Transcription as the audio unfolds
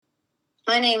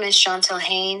My name is Chantel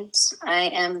Haynes. I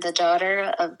am the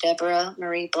daughter of Deborah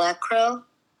Marie Blackcrow.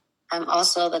 I'm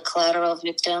also the collateral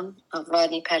victim of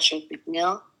Rodney Patrick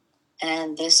McNeil,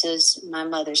 and this is my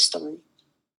mother's story.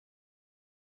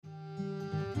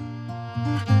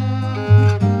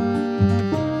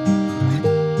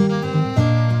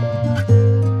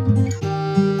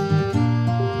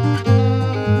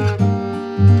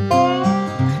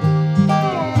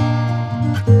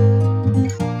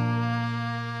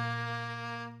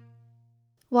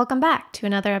 Welcome back to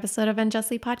another episode of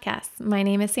Unjustly Podcast. My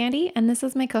name is Sandy, and this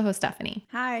is my co-host Stephanie.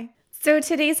 Hi. So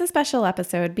today's a special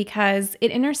episode because it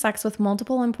intersects with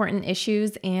multiple important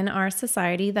issues in our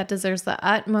society that deserves the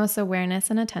utmost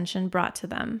awareness and attention brought to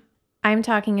them. I'm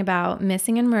talking about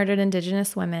missing and murdered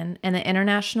Indigenous women and the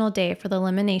International Day for the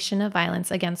Elimination of Violence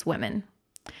Against Women.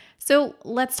 So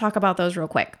let's talk about those real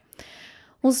quick.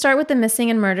 We'll start with the missing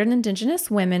and murdered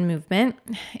Indigenous women movement.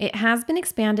 It has been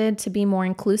expanded to be more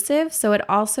inclusive, so it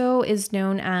also is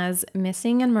known as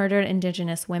Missing and Murdered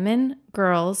Indigenous Women,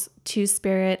 Girls,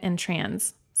 Two-Spirit, and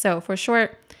Trans. So for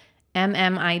short,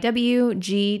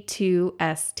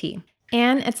 MMIWG2ST.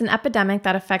 And it's an epidemic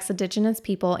that affects Indigenous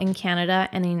people in Canada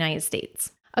and the United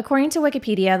States. According to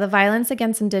Wikipedia, the violence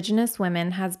against Indigenous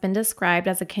women has been described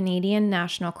as a Canadian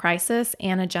national crisis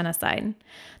and a genocide.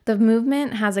 The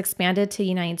movement has expanded to the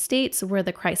United States, where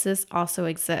the crisis also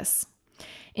exists.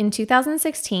 In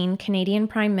 2016, Canadian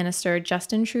Prime Minister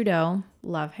Justin Trudeau,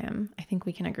 love him. I think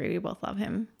we can agree we both love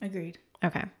him. Agreed.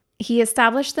 Okay. He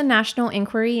established the National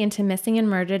Inquiry into Missing and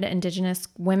Murdered Indigenous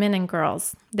Women and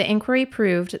Girls. The inquiry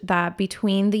proved that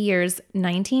between the years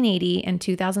 1980 and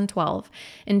 2012,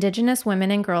 Indigenous women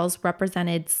and girls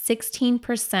represented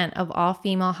 16% of all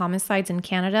female homicides in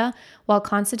Canada, while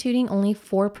constituting only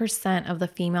 4% of the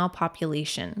female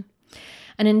population.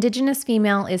 An Indigenous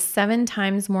female is 7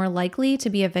 times more likely to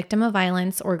be a victim of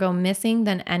violence or go missing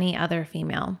than any other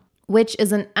female, which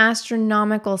is an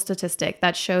astronomical statistic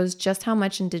that shows just how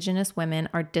much Indigenous women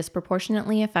are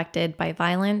disproportionately affected by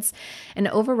violence and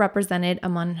overrepresented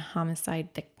among homicide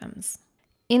victims.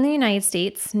 In the United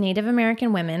States, Native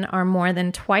American women are more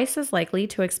than twice as likely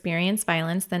to experience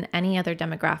violence than any other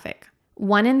demographic.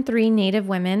 1 in 3 Native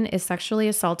women is sexually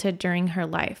assaulted during her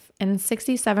life, and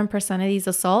 67% of these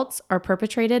assaults are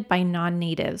perpetrated by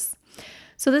non-natives.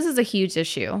 So this is a huge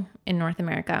issue in North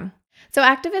America. So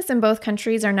activists in both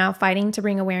countries are now fighting to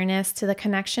bring awareness to the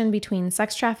connection between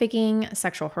sex trafficking,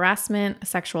 sexual harassment,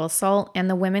 sexual assault, and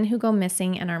the women who go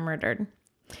missing and are murdered.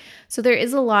 So there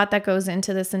is a lot that goes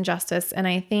into this injustice, and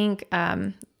I think,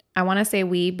 I want to say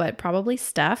we, but probably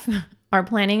Steph, are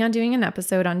planning on doing an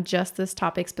episode on just this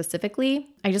topic specifically.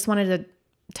 I just wanted to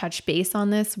touch base on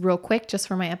this real quick just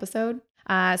for my episode.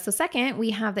 So second,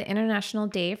 we have the International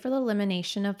Day for the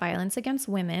Elimination of Violence Against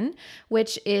Women,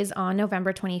 which is on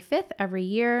November 25th every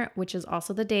year, which is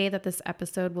also the day that this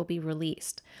episode will be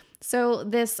released. So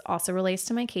this also relates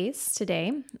to my case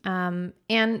today. And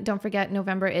don't forget,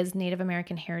 November is Native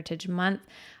American Heritage Month,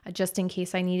 just in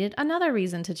case I needed another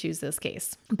reason to choose this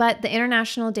case. But the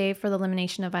International Day for the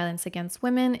Elimination of Violence Against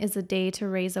Women is a day to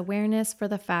raise awareness for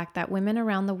the fact that women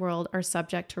around the world are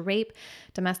subject to rape,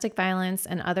 domestic violence,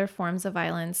 and other forms of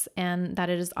violence, and that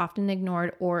it is often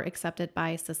ignored or accepted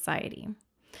by society.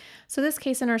 So this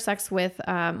case intersects with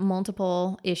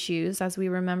multiple issues as we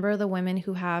remember the women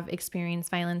who have experienced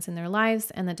violence in their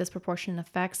lives and the disproportionate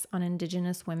effects on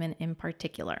Indigenous women in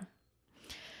particular.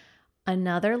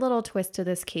 Another little twist to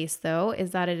this case, though,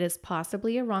 is that it is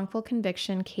possibly a wrongful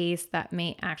conviction case that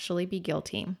may actually be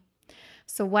guilty.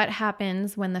 So what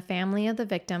happens when the family of the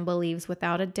victim believes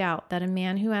without a doubt that a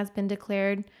man who has been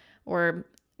declared or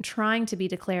trying to be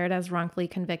declared as wrongfully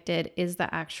convicted is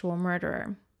the actual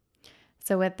murderer?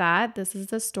 So with that, this is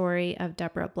the story of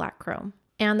Deborah Blackcrow.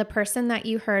 And the person that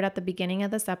you heard at the beginning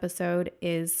of this episode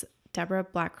is Deborah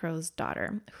Blackcrow's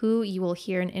daughter, who you will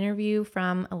hear an interview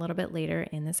from a little bit later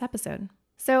in this episode.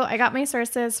 So I got my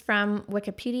sources from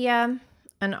Wikipedia,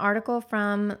 an article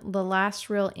from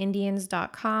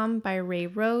thelastrealindians.com by Ray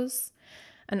Rose,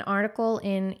 an article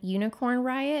in Unicorn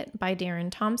Riot by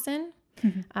Darren Thompson,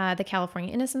 the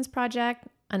California Innocence Project,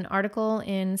 an article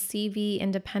in CV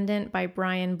Independent by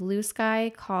Brian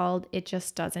Bluesky called It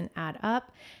Just Doesn't Add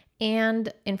Up,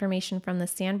 and information from the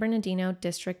San Bernardino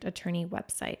District Attorney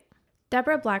website.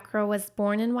 Deborah Blackcrow was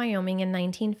born in Wyoming in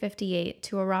 1958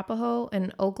 to Arapaho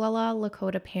and Oglala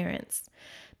Lakota parents.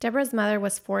 Deborah's mother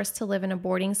was forced to live in a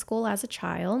boarding school as a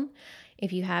child.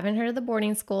 If you haven't heard of the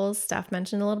boarding schools, Steph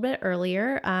mentioned a little bit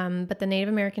earlier, but the Native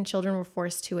American children were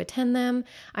forced to attend them.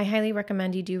 I highly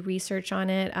recommend you do research on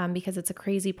it because it's a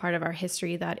crazy part of our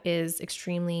history that is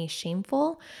extremely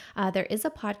shameful. There is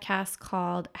a podcast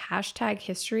called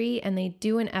 #History, and they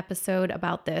do an episode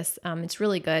about this. It's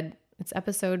really good. It's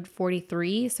episode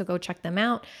 43, so go check them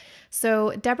out.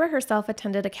 So Deborah herself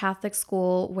attended a Catholic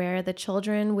school where the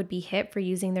children would be hit for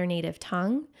using their native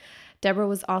tongue. Deborah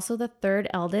was also the third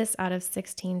eldest out of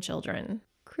 16 children.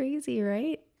 Crazy,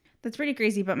 right? That's pretty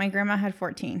crazy, but my grandma had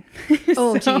 14.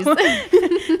 Oh, geez.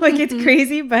 Like, it's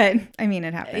crazy, but I mean,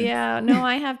 it happens. Yeah, no,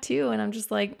 I have too, and I'm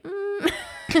just like,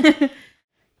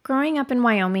 Growing up in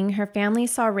Wyoming, her family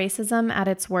saw racism at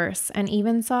its worst and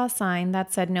even saw a sign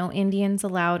that said no Indians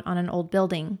allowed on an old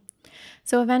building.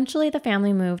 So eventually the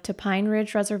family moved to Pine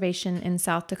Ridge Reservation in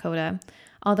South Dakota,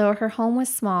 although her home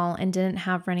was small and didn't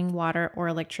have running water or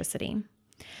electricity.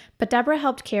 But Deborah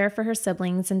helped care for her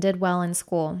siblings and did well in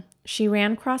school. She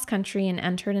ran cross country and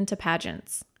entered into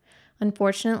pageants.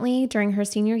 Unfortunately, during her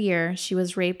senior year, she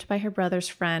was raped by her brother's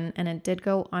friend, and it did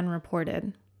go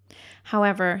unreported.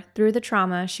 However, through the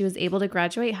trauma, she was able to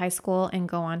graduate high school and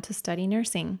go on to study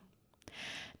nursing.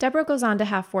 Deborah goes on to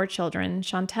have 4 children,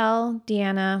 Chantel,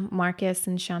 Deanna, Marcus,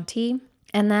 and Shanti.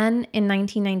 And then in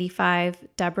 1995,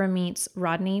 Deborah meets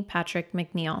Rodney Patrick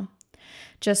McNeil.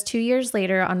 Just 2 years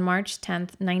later, on March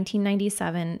 10th,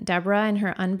 1997, Deborah and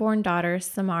her unborn daughter,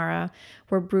 Samara,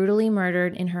 were brutally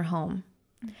murdered in her home.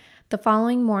 The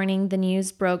following morning, the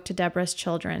news broke to Deborah's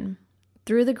children.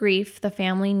 Through the grief, the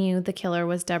family knew the killer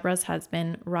was Deborah's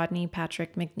husband, Rodney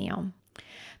Patrick McNeil.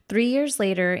 3 years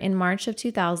later, in March of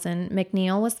 2000,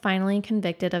 McNeil was finally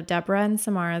convicted of Deborah and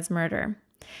Samara's murder.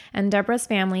 And Deborah's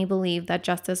family believed that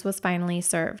justice was finally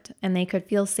served, and they could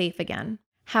feel safe again.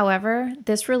 However,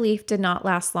 this relief did not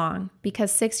last long,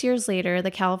 because 6 years later, the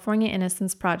California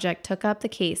Innocence Project took up the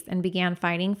case and began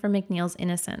fighting for McNeil's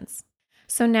innocence.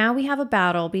 So now we have a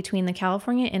battle between the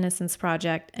California Innocence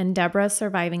Project and Deborah's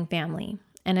surviving family,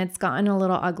 and it's gotten a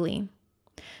little ugly.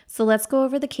 So let's go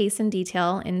over the case in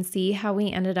detail and see how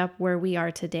we ended up where we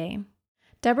are today.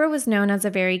 Deborah was known as a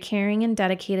very caring and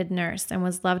dedicated nurse and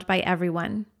was loved by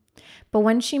everyone. But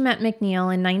when she met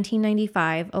McNeil in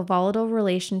 1995, a volatile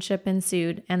relationship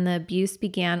ensued and the abuse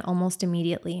began almost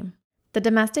immediately. The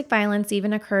domestic violence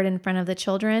even occurred in front of the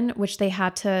children, which they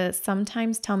had to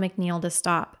sometimes tell McNeil to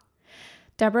stop.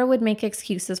 Deborah would make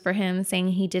excuses for him, saying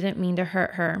he didn't mean to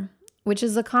hurt her, which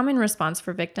is a common response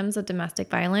for victims of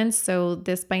domestic violence, so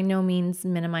this by no means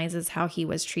minimizes how he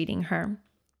was treating her.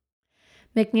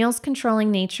 McNeil's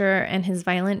controlling nature and his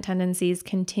violent tendencies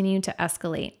continued to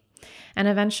escalate, and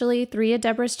eventually 3 of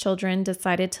Deborah's children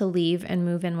decided to leave and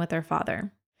move in with their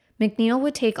father. McNeil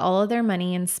would take all of their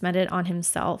money and spend it on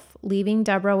himself, leaving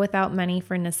Deborah without money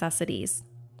for necessities.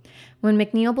 When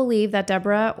McNeil believed that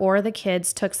Deborah or the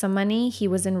kids took some money, he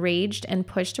was enraged and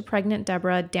pushed a pregnant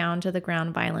Deborah down to the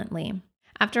ground violently.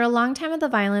 After a long time of the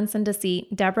violence and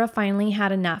deceit, Deborah finally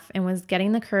had enough and was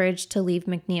getting the courage to leave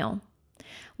McNeil.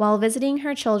 While visiting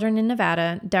her children in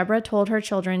Nevada, Deborah told her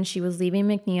children she was leaving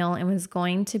McNeil and was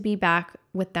going to be back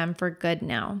with them for good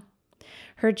now.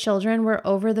 Her children were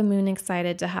over the moon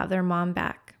excited to have their mom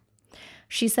back.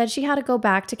 She said she had to go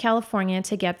back to California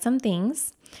to get some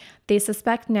things. They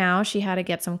suspect now she had to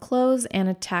get some clothes and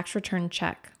a tax return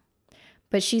check.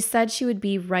 But she said she would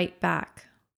be right back.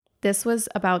 This was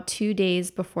about 2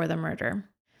 days before the murder.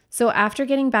 So after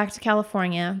getting back to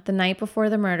California, the night before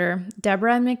the murder,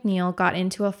 Deborah and McNeil got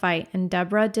into a fight and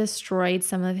Deborah destroyed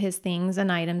some of his things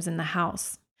and items in the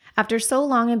house. After so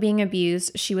long of being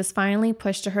abused, she was finally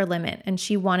pushed to her limit and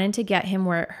she wanted to get him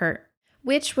where it hurt,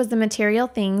 which was the material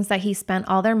things that he spent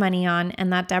all their money on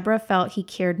and that Deborah felt he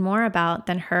cared more about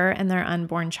than her and their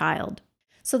unborn child.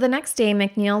 So the next day,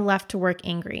 McNeil left to work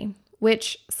angry,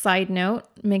 which, side note,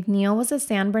 McNeil was a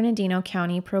San Bernardino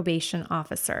County probation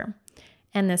officer.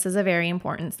 And this is a very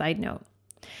important side note.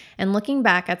 And looking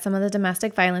back at some of the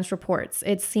domestic violence reports,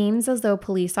 it seems as though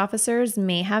police officers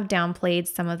may have downplayed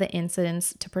some of the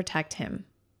incidents to protect him.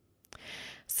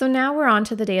 So now we're on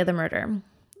to the day of the murder.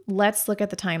 Let's look at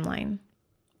the timeline.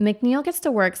 McNeil gets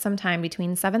to work sometime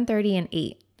between 7:30 and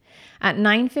 8. At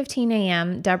 9:15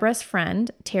 a.m., Deborah's friend,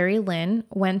 Terry Lynn,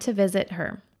 went to visit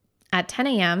her. At 10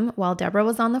 a.m., while Deborah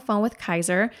was on the phone with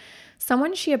Kaiser,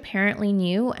 someone she apparently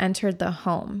knew entered the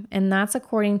home, and that's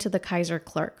according to the Kaiser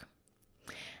clerk.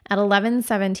 At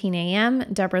 11:17 a.m.,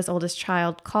 Deborah's oldest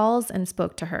child calls and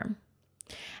spoke to her.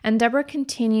 And Deborah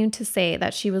continued to say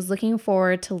that she was looking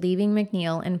forward to leaving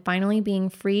McNeil and finally being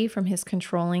free from his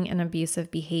controlling and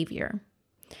abusive behavior.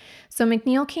 So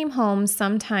McNeil came home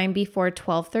sometime before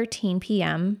 12:13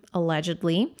 p.m.,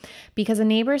 allegedly, because a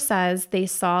neighbor says they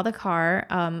saw the car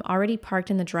already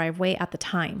parked in the driveway at the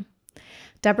time.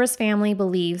 Deborah's family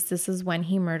believes this is when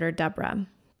he murdered Deborah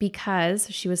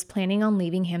because she was planning on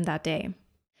leaving him that day.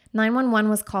 911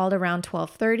 was called around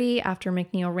 12:30 after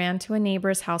McNeil ran to a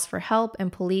neighbor's house for help,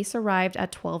 and police arrived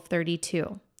at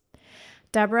 12:32.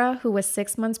 Deborah, who was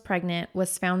 6 months pregnant,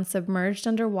 was found submerged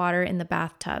underwater in the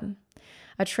bathtub.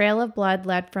 A trail of blood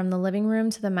led from the living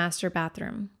room to the master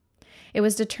bathroom. It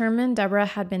was determined Deborah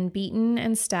had been beaten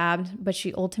and stabbed, but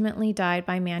she ultimately died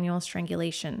by manual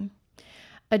strangulation.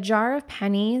 A jar of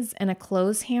pennies and a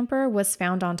clothes hamper was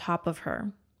found on top of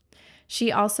her.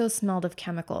 She also smelled of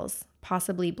chemicals,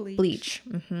 possibly bleach.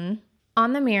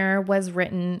 On the mirror was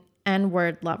written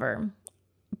N-word lover,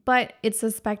 but it's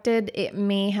suspected it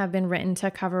may have been written to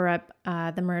cover up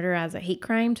the murder as a hate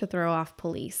crime to throw off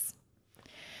police.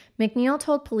 McNeil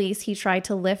told police he tried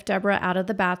to lift Deborah out of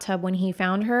the bathtub when he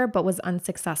found her, but was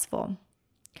unsuccessful.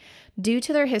 Due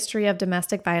to their history of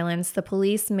domestic violence, the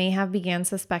police may have begun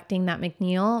suspecting that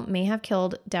McNeil may have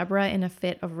killed Deborah in a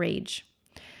fit of rage.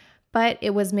 But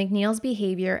it was McNeil's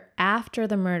behavior after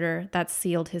the murder that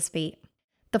sealed his fate.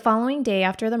 The following day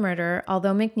after the murder,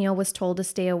 although McNeil was told to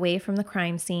stay away from the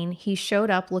crime scene, he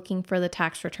showed up looking for the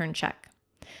tax return check,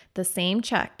 the same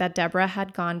check that Deborah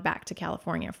had gone back to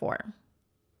California for.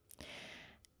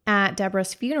 At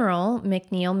Deborah's funeral,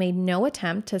 McNeil made no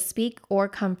attempt to speak or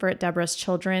comfort Deborah's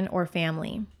children or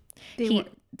family. They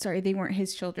weren't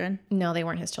his children? No, they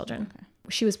weren't his children. Okay.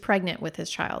 She was pregnant with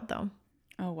his child, though.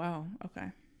 Oh, wow.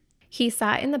 Okay. He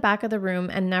sat in the back of the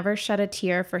room and never shed a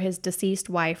tear for his deceased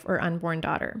wife or unborn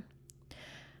daughter.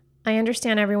 I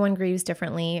understand everyone grieves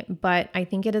differently, but I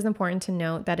think it is important to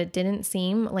note that it didn't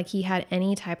seem like he had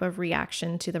any type of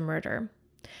reaction to the murder.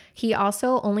 He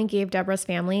also only gave Deborah's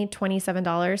family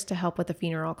 $27 to help with the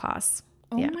funeral costs.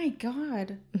 Oh my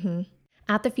God.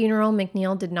 At the funeral,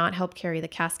 McNeil did not help carry the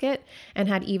casket and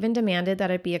had even demanded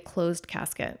that it be a closed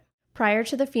casket. Prior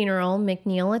to the funeral,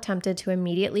 McNeil attempted to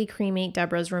immediately cremate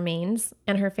Deborah's remains,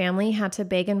 and her family had to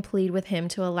beg and plead with him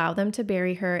to allow them to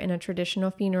bury her in a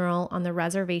traditional funeral on the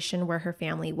reservation where her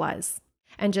family was.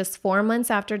 And just 4 months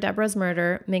after Deborah's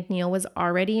murder, McNeil was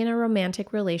already in a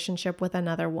romantic relationship with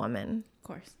another woman. Of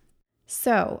course.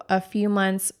 So, a few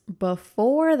months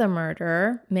before the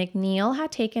murder, McNeil had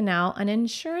taken out an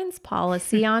insurance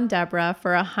policy on Deborah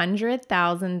for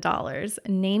 $100,000,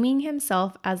 naming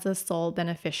himself as the sole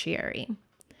beneficiary.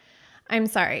 I'm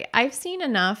sorry, I've seen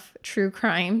enough true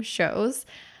crime shows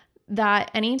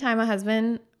that anytime a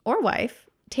husband or wife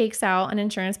takes out an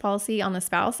insurance policy on the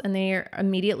spouse and they are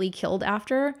immediately killed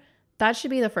after, that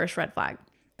should be the first red flag.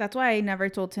 That's why I never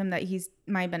told him that he's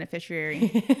my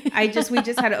beneficiary. We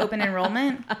just had an open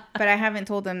enrollment, but I haven't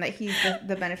told him that he's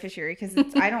the beneficiary because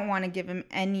I don't want to give him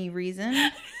any reason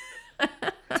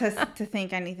to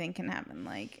think anything can happen.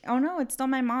 Like, oh no, it's still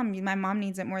my mom. My mom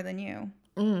needs it more than you.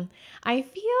 I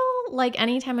feel like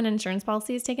anytime an insurance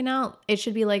policy is taken out, it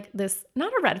should be like this,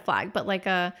 not a red flag, but like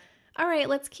all right,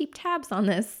 let's keep tabs on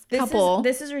this couple.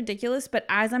 This is ridiculous, but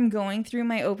as I'm going through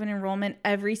my open enrollment,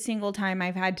 every single time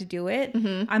I've had to do it,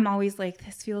 I'm always like,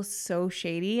 this feels so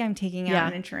shady. I'm taking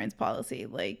out an insurance policy.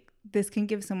 Like, this can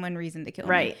give someone reason to kill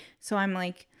me. So I'm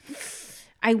like,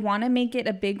 I want to make it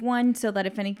a big one so that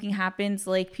if anything happens,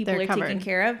 like, people are taken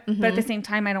care of. But at the same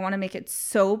time, I don't want to make it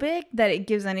so big that it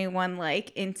gives anyone,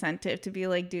 like, incentive to be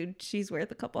like, dude, she's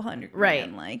worth a couple $100,000.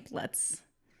 Right. Like, let's...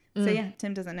 So yeah,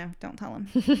 Tim doesn't know. Don't tell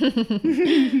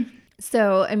him.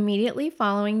 So immediately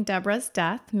following Deborah's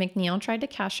death, McNeil tried to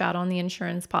cash out on the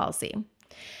insurance policy.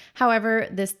 However,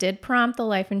 this did prompt the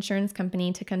life insurance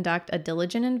company to conduct a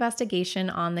diligent investigation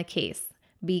on the case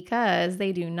because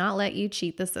they do not let you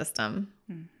cheat the system.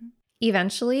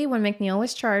 Eventually, when McNeil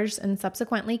was charged and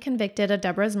subsequently convicted of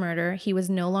Deborah's murder, he was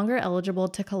no longer eligible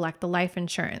to collect the life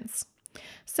insurance.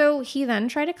 So he then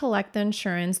tried to collect the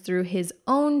insurance through his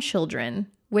own children,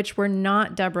 which were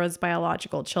not Deborah's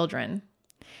biological children.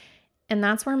 And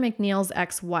that's where McNeil's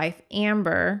ex-wife,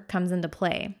 Amber, comes into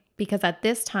play, because at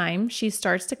this time, she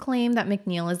starts to claim that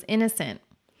McNeil is innocent.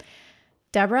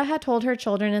 Deborah had told her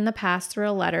children in the past through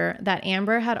a letter that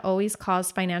Amber had always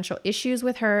caused financial issues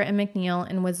with her and McNeil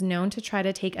and was known to try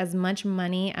to take as much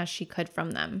money as she could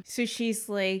from them. So she's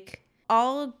like,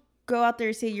 I'll go out there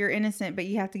and say you're innocent, but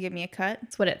you have to give me a cut?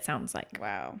 That's what it sounds like.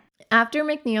 Wow. After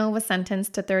McNeil was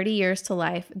sentenced to 30 years to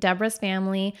life, Deborah's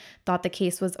family thought the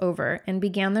case was over and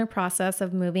began their process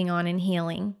of moving on and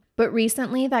healing. But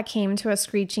recently that came to a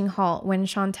screeching halt when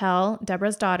Chantel,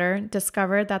 Deborah's daughter,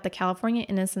 discovered that the California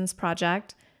Innocence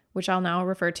Project, which I'll now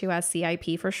refer to as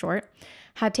CIP for short,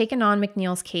 had taken on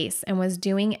McNeil's case and was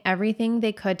doing everything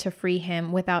they could to free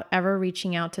him without ever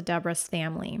reaching out to Deborah's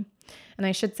family. And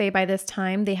I should say by this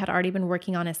time, they had already been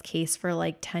working on his case for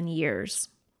like 10 years.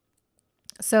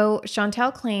 So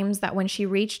Chantel claims that when she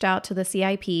reached out to the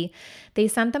CIP, they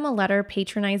sent them a letter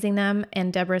patronizing them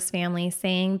and Deborah's family,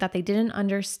 saying that they didn't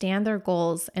understand their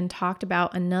goals and talked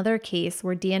about another case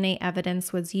where DNA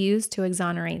evidence was used to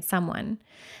exonerate someone.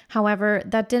 However,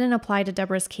 that didn't apply to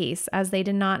Deborah's case as they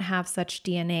did not have such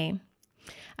DNA.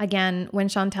 Again, when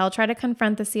Chantel tried to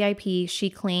confront the CIP,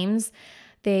 she claims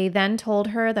they then told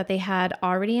her that they had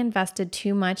already invested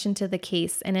too much into the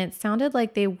case, and it sounded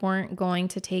like they weren't going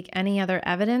to take any other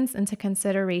evidence into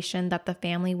consideration that the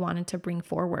family wanted to bring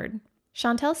forward.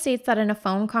 Chantel states that in a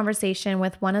phone conversation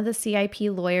with one of the CIP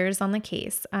lawyers on the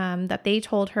case, that they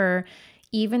told her,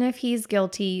 even if he's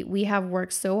guilty, we have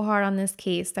worked so hard on this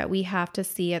case that we have to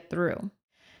see it through.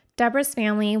 Deborah's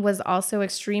family was also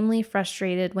extremely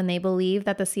frustrated when they believed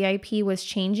that the CIP was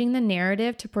changing the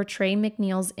narrative to portray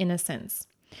McNeil's innocence.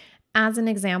 As an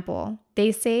example,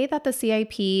 they say that the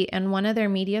CIP and one of their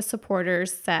media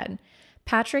supporters said,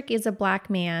 Patrick is a black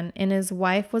man and his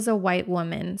wife was a white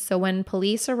woman, so when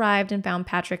police arrived and found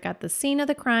Patrick at the scene of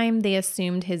the crime, they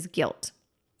assumed his guilt.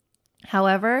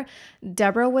 However,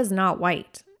 Deborah was not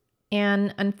white.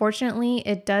 And unfortunately,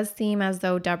 it does seem as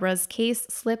though Deborah's case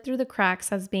slipped through the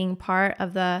cracks as being part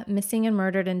of the missing and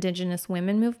murdered Indigenous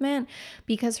women movement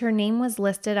because her name was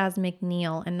listed as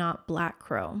McNeil and not Black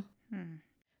Crow.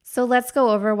 So let's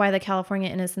go over why the California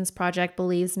Innocence Project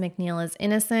believes McNeil is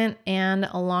innocent, and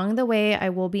along the way, I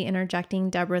will be interjecting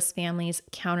Deborah's family's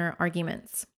counter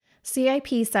arguments. CIP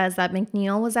says that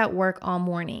McNeil was at work all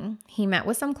morning. He met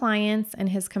with some clients, and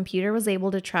his computer was able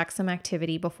to track some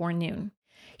activity before noon.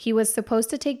 He was supposed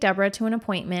to take Deborah to an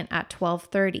appointment at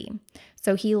 12:30.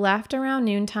 So he left around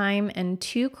noontime, and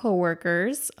two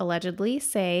coworkers allegedly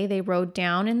say they rode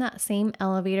down in that same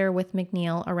elevator with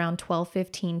McNeil around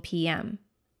 12:15 p.m.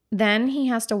 Then he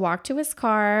has to walk to his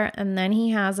car, and then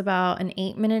he has about an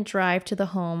 8-minute drive to the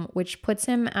home, which puts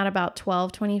him at about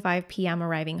 12:25 p.m.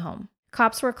 arriving home.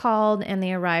 Cops were called, and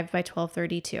they arrived by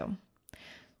 12:32.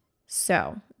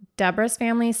 So Deborah's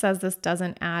family says this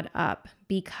doesn't add up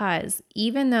because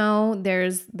even though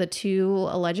there's the two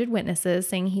alleged witnesses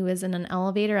saying he was in an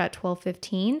elevator at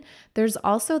 12:15, there's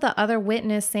also the other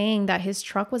witness saying that his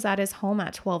truck was at his home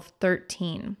at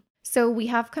 12:13. So we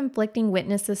have conflicting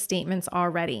witnesses' statements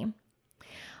already.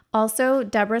 Also,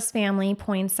 Deborah's family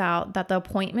points out that the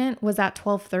appointment was at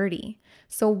 12:30.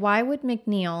 So why would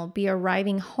McNeil be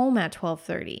arriving home at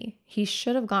 12:30? He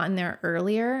should have gotten there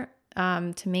earlier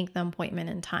to make the appointment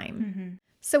in time. Mm-hmm.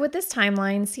 So with this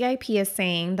timeline, CIP is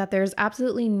saying that there's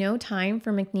absolutely no time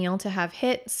for McNeil to have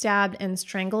hit, stabbed, and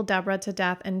strangled Deborah to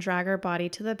death and drag her body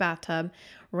to the bathtub,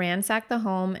 ransack the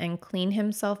home, and clean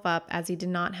himself up as he did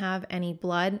not have any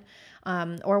blood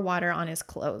or water on his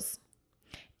clothes.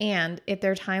 And if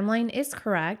their timeline is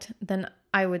correct, then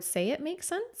I would say it makes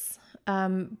sense.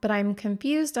 But I'm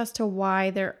confused as to why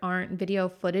there aren't video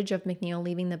footage of McNeil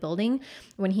leaving the building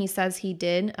when he says he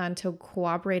did to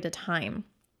corroborate a time.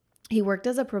 He worked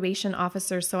as a probation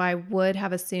officer, so I would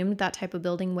have assumed that type of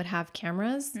building would have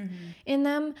cameras in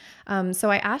them.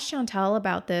 So I asked Chantel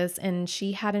about this, and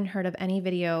she hadn't heard of any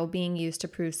video being used to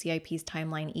prove CIP's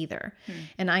timeline either.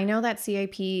 And I know that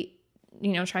CIP,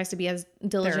 tries to be as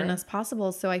diligent as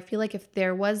possible. So I feel like if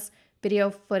there was video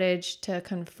footage to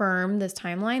confirm this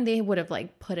timeline, they would have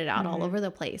put it out all over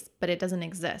the place, but it doesn't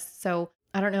exist. So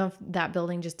I don't know if that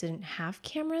building just didn't have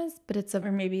cameras, but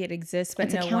or maybe it exists, but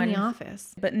it's a county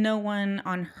office. But no one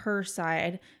on her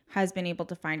side has been able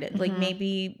to find it.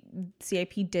 Maybe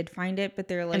CIP did find it, but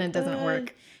they're and it doesn't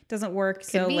work. Doesn't work.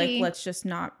 So let's just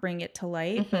not bring it to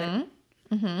light. But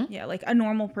yeah, a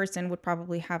normal person would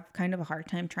probably have kind of a hard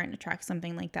time trying to track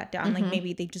something like that down.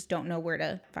 Maybe they just don't know where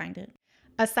to find it.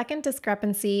 A second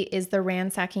discrepancy is the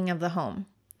ransacking of the home.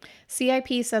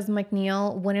 CIP says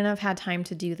McNeil wouldn't have had time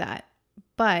to do that.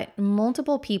 But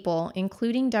multiple people,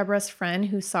 including Deborah's friend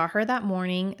who saw her that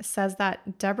morning, says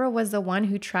that Deborah was the one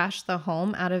who trashed the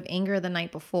home out of anger the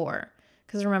night before.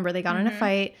 Because remember, they got in a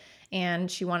fight and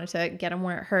she wanted to get them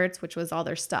where it hurts, which was all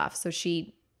their stuff. So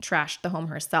she trashed the home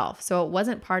herself. So it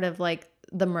wasn't part of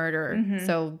the murder.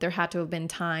 So there had to have been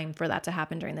time for that to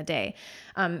happen during the day.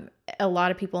 A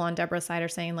lot of people on Deborah's side are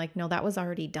saying no, that was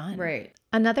already done. Right.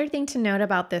 Another thing to note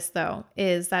about this though,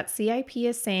 is that CIP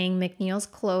is saying McNeil's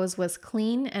clothes was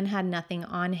clean and had nothing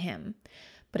on him.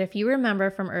 But if you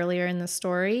remember from earlier in the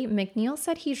story, McNeil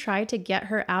said he tried to get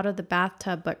her out of the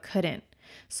bathtub but couldn't.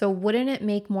 So wouldn't it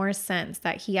make more sense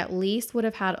that he at least would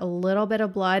have had a little bit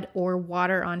of blood or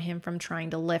water on him from trying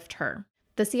to lift her?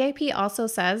 The CIP also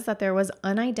says that there was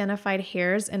unidentified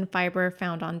hairs and fiber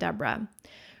found on Deborah.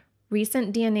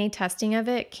 Recent DNA testing of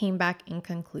it came back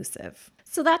inconclusive.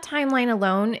 So that timeline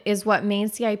alone is what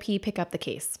made CIP pick up the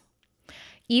case,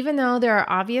 even though there are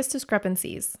obvious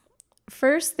discrepancies.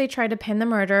 First, they tried to pin the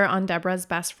murder on Deborah's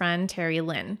best friend, Terry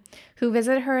Lynn, who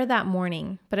visited her that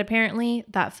morning, but apparently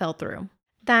that fell through.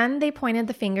 Then they pointed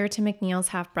the finger to McNeil's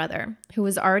half-brother, who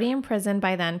was already in prison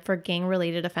by then for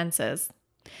gang-related offenses.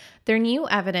 Their new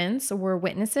evidence were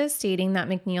witnesses stating that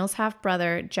McNeil's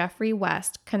half-brother, Jeffrey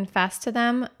West, confessed to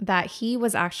them that he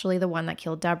was actually the one that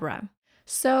killed Deborah.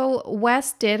 So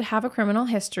West did have a criminal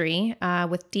history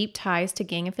with deep ties to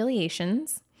gang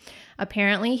affiliations.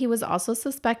 Apparently, he was also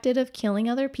suspected of killing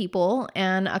other people,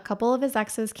 and a couple of his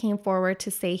exes came forward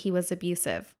to say he was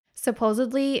abusive.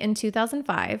 Supposedly, in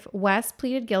 2005, West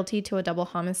pleaded guilty to a double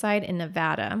homicide in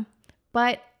Nevada.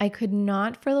 But I could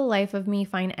not for the life of me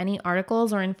find any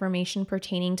articles or information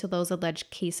pertaining to those alleged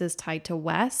cases tied to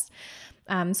West.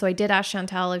 So I did ask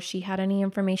Chantal if she had any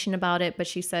information about it, but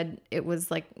she said it was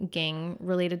like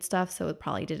gang-related stuff, so it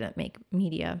probably didn't make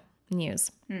media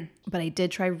news. But I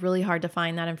did try really hard to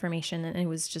find that information, and it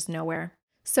was just nowhere.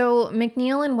 So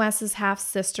McNeil and Wes's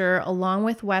half-sister, along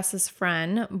with Wes's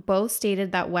friend, both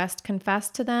stated that West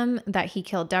confessed to them that he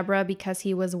killed Deborah because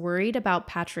he was worried about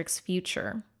Patrick's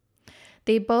future.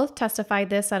 They both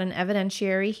testified this at an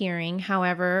evidentiary hearing.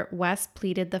 However, West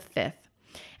pleaded the fifth,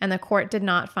 and the court did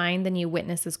not find the new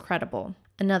witnesses credible.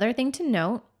 Another thing to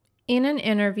note, in an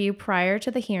interview prior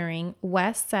to the hearing,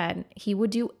 West said he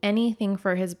would do anything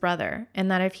for his brother,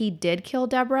 and that if he did kill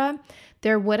Deborah,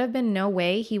 there would have been no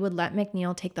way he would let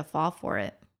McNeil take the fall for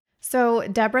it. So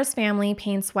Deborah's family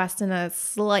paints West in a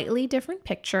slightly different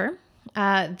picture.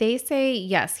 They say,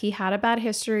 yes, he had a bad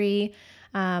history,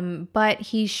 but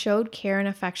he showed care and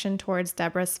affection towards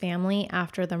Deborah's family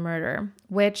after the murder,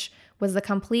 which was the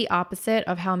complete opposite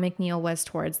of how McNeil was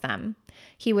towards them.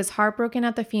 He was heartbroken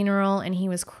at the funeral and he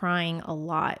was crying a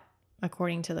lot,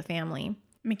 according to the family.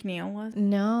 McNeil was?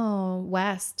 No,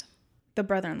 West. The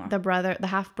brother-in-law. The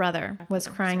half-brother was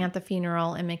crying at the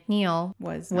funeral, and McNeil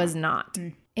was not.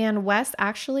 And West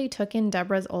actually took in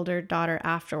Deborah's older daughter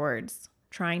afterwards,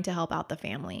 trying to help out the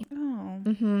family. Oh,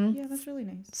 yeah, that's really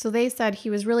nice. So they said he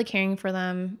was really caring for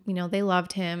them. You know, they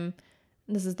loved him.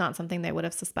 This is not something they would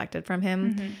have suspected from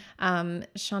him.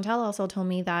 Chantal also told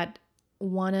me that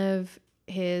one of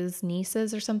his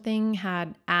nieces or something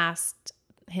had asked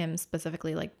him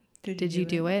specifically, like, did you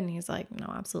do it? And he's like, no,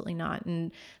 absolutely not.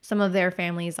 And some of their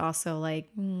families also like,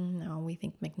 no, we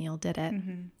think McNeil did it.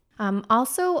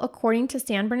 Also, according to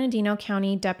San Bernardino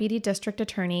County Deputy District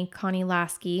Attorney Connie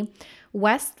Lasky,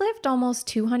 West lived almost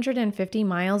 250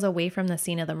 miles away from the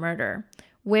scene of the murder,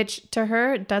 which to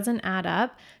her doesn't add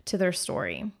up to their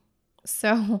story.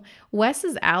 So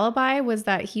West's alibi was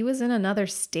that he was in another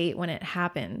state when it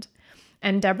happened.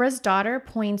 And Deborah's daughter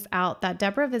points out that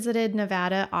Deborah visited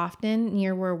Nevada often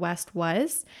near where West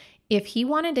was. If he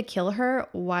wanted to kill her,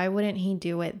 why wouldn't he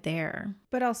do it there?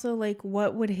 But also, like,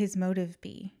 what would his motive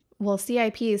be? Well,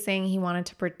 CIP is saying he wanted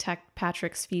to protect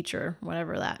Patrick's future,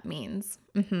 whatever that means.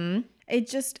 It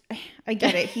just, I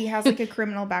get it. He has like a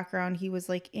criminal background. He was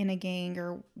like in a gang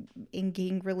or in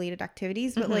gang related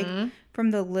activities. But like from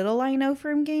the little I know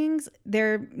from gangs,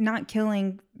 they're not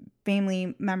killing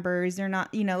family members. They're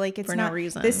not, you know, like it's for not, no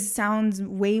reason. This sounds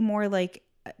way more like,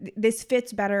 this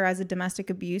fits better as a domestic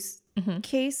abuse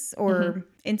case or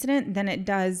incident than it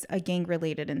does a gang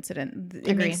related incident.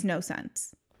 It makes no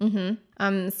sense.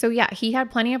 So yeah, he had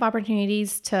plenty of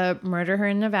opportunities to murder her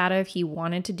in Nevada if he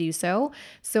wanted to do so.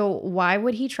 So why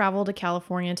would he travel to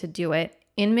California to do it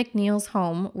in McNeil's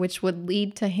home, which would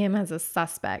lead to him as a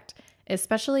suspect,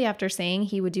 especially after saying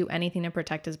he would do anything to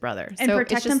protect his brother. And so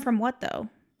protect him from what though?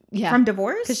 Yeah. From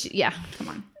divorce? Yeah. Come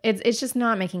on. It's just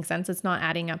not making sense. It's not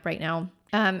adding up right now.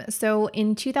 So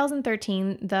in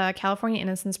 2013, the California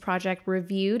Innocence Project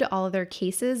reviewed all of their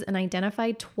cases and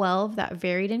identified 12 that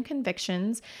varied in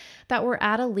convictions that were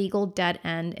at a legal dead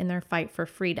end in their fight for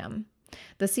freedom.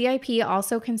 The CIP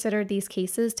also considered these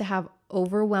cases to have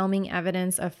overwhelming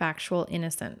evidence of factual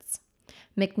innocence.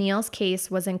 McNeil's case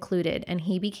was included, and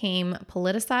he became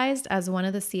politicized as one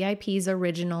of the CIP's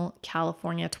original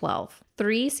California 12.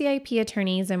 3 CIP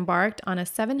attorneys embarked on a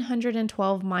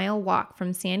 712-mile walk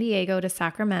from San Diego to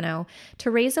Sacramento to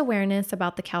raise awareness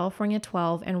about the California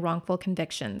 12 and wrongful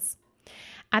convictions.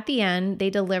 At the end, they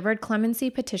delivered clemency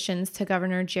petitions to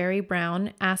Governor Jerry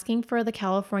Brown asking for the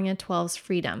California 12's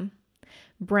freedom.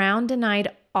 Brown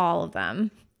denied all of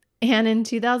them. And in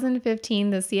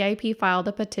 2015, the CIP filed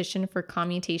a petition for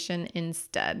commutation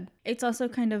instead. It's also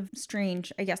kind of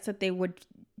strange, I guess, that they would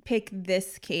pick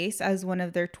this case as one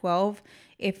of their 12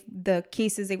 if the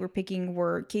cases they were picking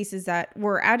were cases that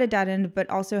were at a dead end but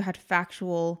also had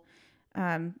factual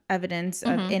evidence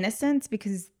of innocence,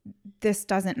 because this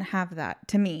doesn't have that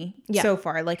to me so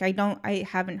far. Like I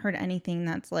haven't heard anything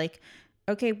that's like,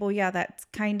 okay, well, yeah, that's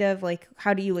kind of like,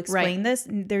 how do you explain this?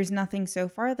 There's nothing so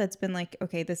far that's been like,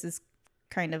 okay, this is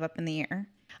kind of up in the air.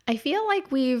 I feel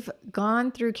like we've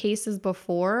gone through cases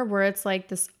before where it's like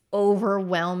this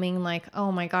overwhelming, like,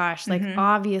 oh my gosh, like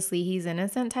obviously he's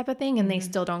innocent type of thing, and they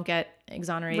still don't get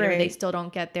exonerated, or they still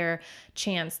don't get their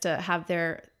chance to have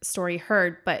their story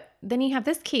heard. But then you have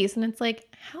this case and it's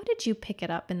like, how did you pick it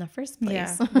up in the first place?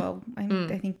 Yeah, well, I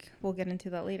think we'll get into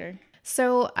that later.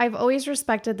 So I've always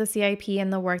respected the CIP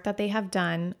and the work that they have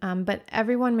done, but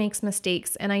everyone makes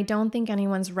mistakes, and I don't think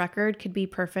anyone's record could be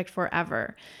perfect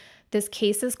forever. This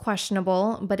case is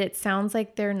questionable, but it sounds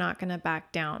like they're not going to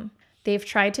back down. They've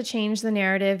tried to change the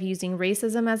narrative using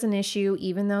racism as an issue,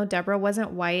 even though Deborah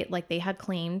wasn't white like they had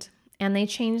claimed, and they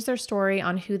changed their story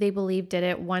on who they believe did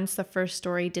it once the first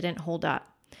story didn't hold up.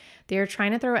 They are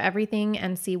trying to throw everything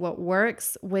and see what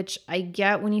works, which I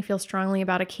get when you feel strongly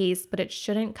about a case, but it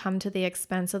shouldn't come to the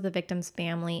expense of the victim's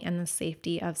family and the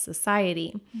safety of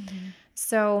society.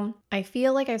 So I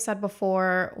feel like I've said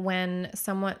before, when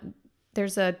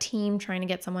there's a team trying to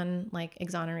get someone like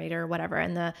exonerated or whatever,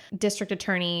 and the district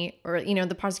attorney or,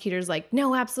 the prosecutor's like,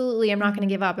 no, absolutely, I'm not going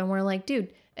to give up. And we're like,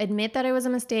 dude, admit that it was a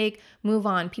mistake, move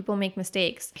on. People make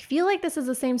mistakes. I feel like this is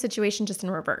the same situation, just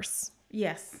in reverse.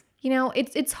 Yes.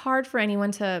 It's hard for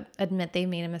anyone to admit they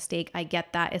made a mistake. I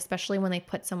get that, especially when they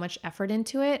put so much effort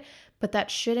into it, but that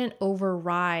shouldn't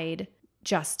override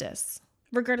justice.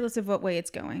 Regardless of what way it's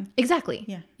going. Exactly.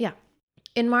 Yeah.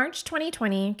 In March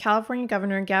 2020, California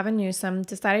Governor Gavin Newsom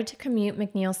decided to commute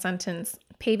McNeil's sentence,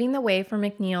 paving the way for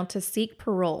McNeil to seek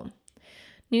parole.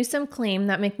 Newsom claimed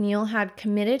that McNeil had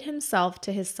committed himself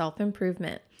to his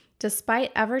self-improvement,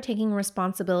 despite ever taking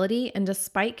responsibility and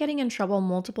despite getting in trouble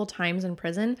multiple times in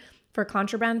prison for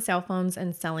contraband cell phones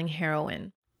and selling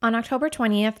heroin. On October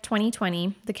 20th,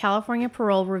 2020, the California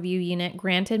Parole Review Unit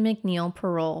granted McNeil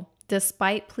parole,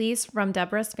 despite pleas from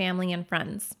Deborah's family and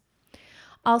friends.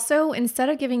 Also, instead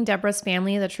of giving Deborah's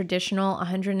family the traditional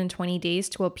 120 days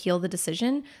to appeal the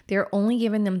decision, they're only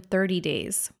giving them 30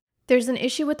 days. There's an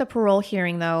issue with the parole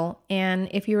hearing, though, and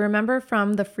if you remember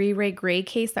from the Free Ray Gray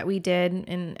case that we did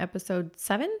in episode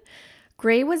 7,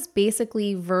 Gray was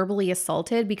basically verbally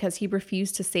assaulted because he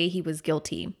refused to say he was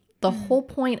guilty. The whole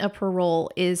point of parole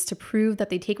is to prove that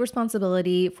they take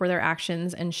responsibility for their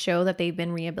actions and show that they've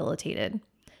been rehabilitated.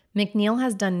 McNeil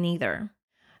has done neither.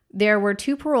 There were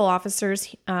 2 parole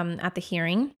officers at the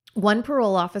hearing. One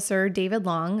parole officer, David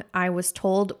Long, I was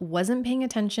told wasn't paying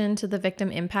attention to the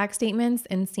victim impact statements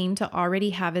and seemed to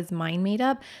already have his mind made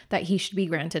up that he should be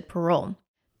granted parole.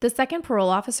 The second parole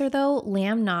officer, though,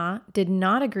 Lam Na, did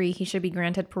not agree he should be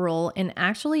granted parole and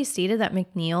actually stated that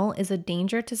McNeil is a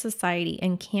danger to society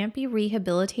and can't be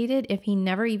rehabilitated if he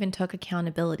never even took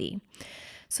accountability.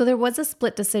 So there was a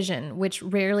split decision, which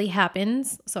rarely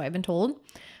happens, so I've been told.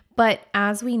 But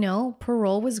as we know,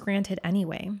 parole was granted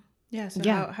anyway. Yeah, so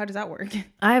how does that work?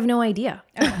 I have no idea.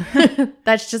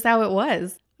 That's just how it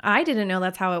was. I didn't know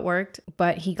that's how it worked,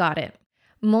 but he got it.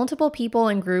 Multiple people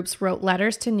and groups wrote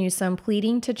letters to Newsom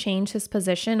pleading to change his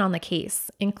position on the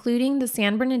case, including the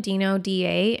San Bernardino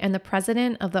DA and the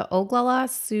president of the Oglala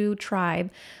Sioux tribe,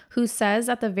 who says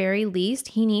at the very least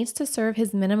he needs to serve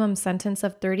his minimum sentence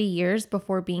of 30 years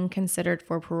before being considered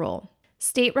for parole.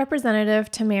 State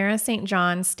Representative Tamara St.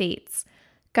 John states,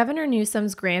 Governor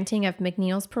Newsom's granting of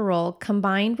McNeil's parole,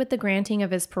 combined with the granting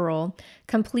of his parole,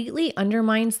 completely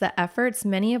undermines the efforts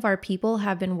many of our people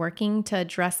have been working to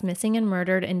address missing and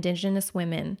murdered Indigenous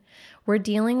women. We're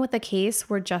dealing with a case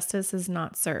where justice is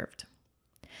not served.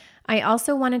 I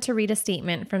also wanted to read a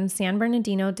statement from San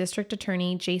Bernardino District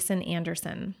Attorney Jason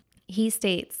Anderson. He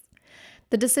states,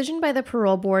 the decision by the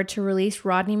parole board to release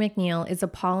Rodney McNeil is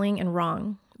appalling and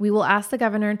wrong. We will ask the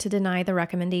governor to deny the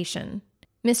recommendation.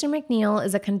 Mr. McNeil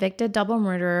is a convicted double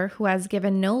murderer who has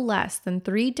given no less than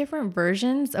 3 different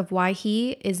versions of why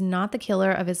he is not the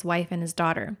killer of his wife and his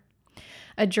daughter.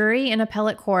 A jury and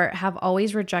appellate court have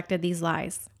always rejected these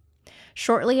lies.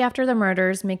 Shortly after the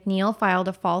murders, McNeil filed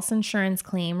a false insurance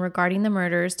claim regarding the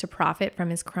murders to profit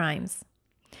from his crimes.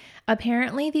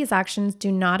 Apparently, these actions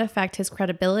do not affect his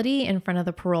credibility in front of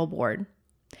the parole board.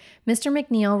 Mr.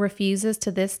 McNeil refuses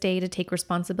to this day to take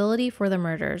responsibility for the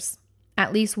murders.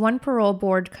 At least one parole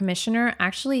board commissioner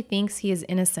actually thinks he is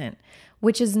innocent,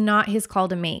 which is not his call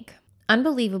to make.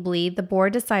 Unbelievably, the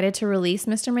board decided to release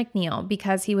Mr. McNeil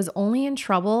because he was only in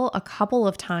trouble a couple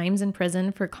of times in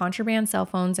prison for contraband cell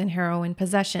phones and heroin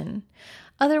possession.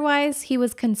 Otherwise, he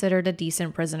was considered a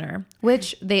decent prisoner,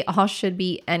 which they all should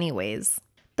be anyways.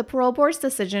 The parole board's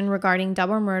decision regarding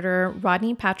double murderer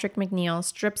Rodney Patrick McNeil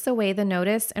strips away the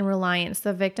notice and reliance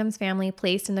the victim's family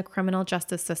placed in the criminal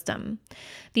justice system.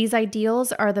 These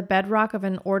ideals are the bedrock of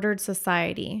an ordered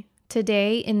society.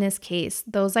 Today, in this case,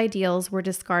 those ideals were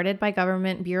discarded by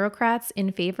government bureaucrats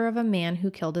in favor of a man who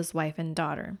killed his wife and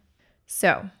daughter.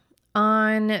 So,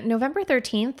 on November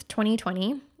 13th,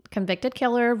 2020, convicted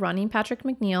killer Rodney Patrick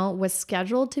McNeil was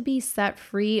scheduled to be set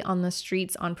free on the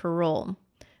streets on parole.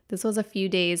 This was a few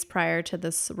days prior to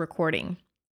this recording.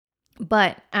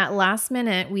 But at last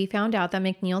minute, we found out that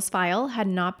McNeil's file had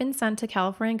not been sent to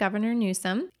California Governor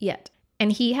Newsom yet.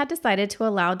 And he had decided to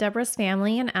allow Deborah's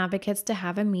family and advocates to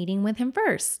have a meeting with him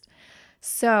first.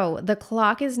 So the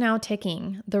clock is now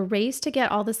ticking. The race to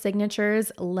get all the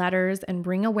signatures, letters, and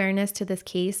bring awareness to this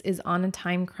case is on a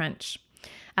time crunch.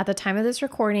 At the time of this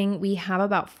recording, we have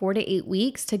about 4 to 8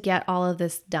 weeks to get all of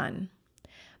this done.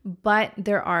 But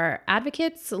there are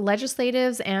advocates,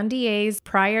 legislatives, and DAs,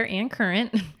 prior and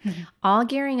current, all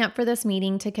gearing up for this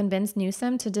meeting to convince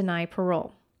Newsom to deny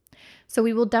parole. So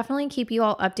we will definitely keep you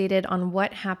all updated on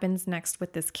what happens next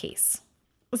with this case.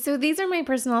 So these are my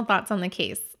personal thoughts on the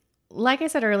case. Like I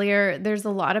said earlier, there's a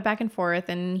lot of back and forth,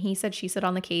 and he said, she said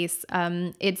on the case.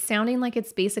 It's sounding like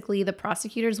it's basically the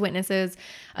prosecutor's witnesses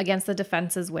against the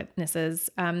defense's witnesses.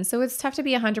 So it's tough to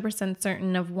be 100%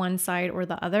 certain of one side or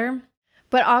the other.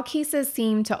 But all cases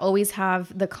seem to always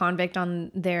have the convict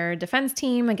on their defense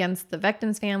team against the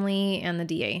victim's family and the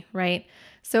DA, right?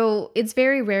 So it's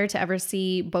very rare to ever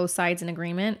see both sides in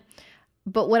agreement.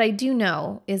 But what I do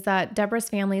know is that Deborah's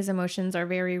family's emotions are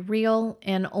very real,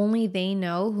 and only they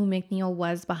know who McNeil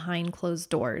was behind closed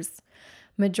doors.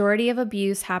 Majority of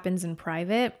abuse happens in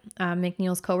private.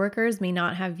 McNeil's coworkers may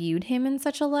not have viewed him in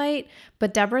such a light,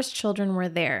 but Deborah's children were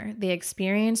there. They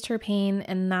experienced her pain,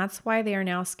 and that's why they are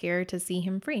now scared to see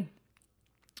him free.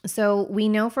 So we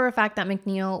know for a fact that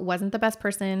McNeil wasn't the best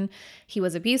person. He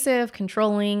was abusive,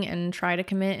 controlling, and tried to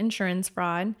commit insurance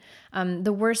fraud.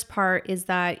 The worst part is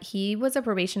that he was a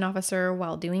probation officer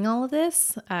while doing all of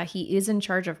this. He is in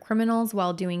charge of criminals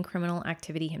while doing criminal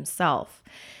activity himself.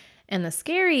 And the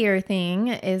scarier thing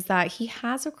is that he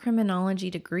has a criminology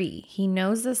degree. He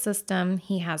knows the system,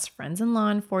 he has friends in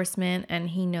law enforcement, and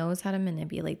he knows how to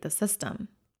manipulate the system.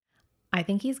 I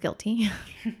think he's guilty.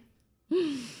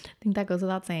 I think that goes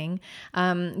without saying.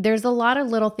 There's a lot of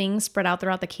little things spread out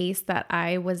throughout the case that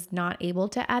I was not able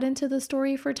to add into the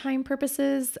story for time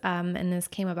purposes. And this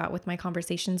came about with my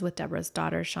conversations with Deborah's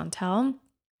daughter, Chantel.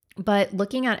 But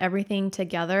looking at everything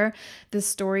together, this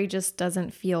story just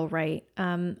doesn't feel right.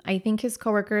 I think his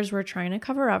coworkers were trying to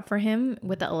cover up for him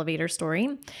with the elevator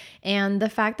story. And the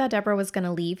fact that Deborah was going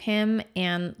to leave him,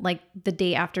 and like the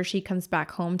day after she comes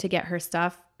back home to get her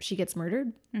stuff, she gets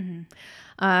murdered.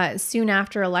 Mm-hmm. Soon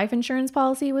after a life insurance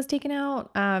policy was taken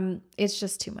out. It's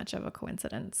just too much of a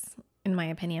coincidence, in my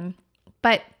opinion.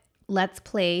 But let's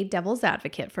play devil's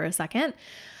advocate for a second.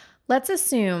 Let's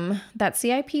assume that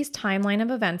CIP's timeline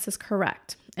of events is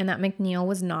correct and that McNeil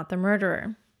was not the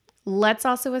murderer. Let's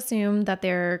also assume that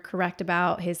they're correct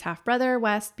about his half-brother,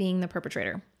 Wes, being the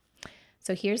perpetrator.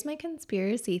 So here's my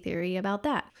conspiracy theory about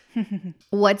that.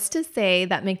 What's to say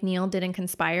that McNeil didn't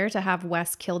conspire to have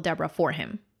Wes kill Deborah for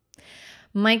him?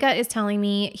 My gut is telling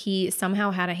me he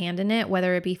somehow had a hand in it,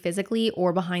 whether it be physically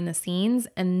or behind the scenes,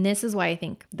 and this is why I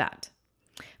think that.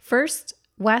 First,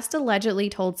 West allegedly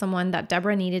told someone that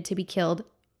Deborah needed to be killed,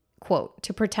 quote,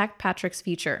 to protect Patrick's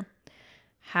future.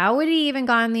 How would he even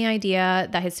gotten the idea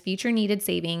that his future needed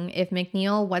saving if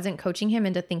McNeil wasn't coaching him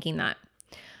into thinking that?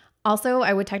 Also,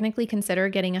 I would technically consider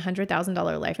getting a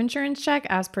 $100,000 life insurance check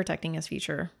as protecting his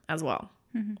future as well.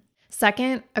 Mm-hmm.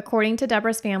 Second, according to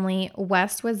Deborah's family,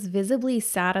 West was visibly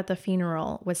sad at the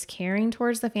funeral, was caring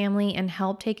towards the family, and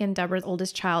helped take in Deborah's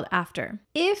oldest child after.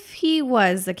 If he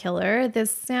was the killer,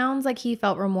 this sounds like he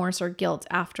felt remorse or guilt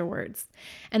afterwards.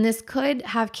 And this could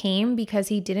have came because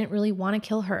he didn't really want to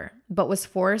kill her, but was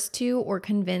forced to or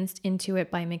convinced into it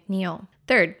by McNeil.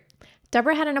 Third,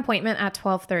 Deborah had an appointment at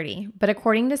 12:30, but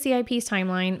according to CIP's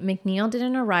timeline, McNeil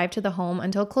didn't arrive to the home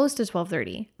until close to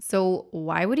 12:30. So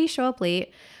why would he show up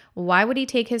late? Why would he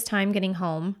take his time getting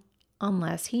home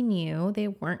unless he knew they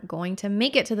weren't going to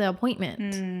make it to the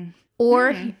appointment?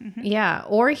 Or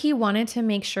he wanted to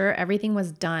make sure everything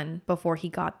was done before he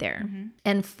got there. Mm-hmm.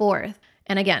 And fourth,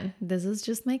 and again, this is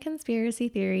just my conspiracy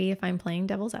theory if I'm playing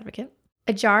devil's advocate,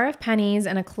 a jar of pennies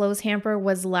and a clothes hamper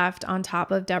was left on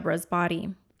top of Deborah's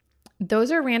body.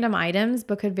 Those are random items,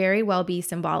 but could very well be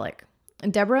symbolic.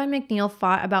 Deborah and McNeil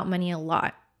fought about money a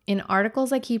lot. In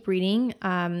articles I keep reading,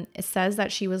 it says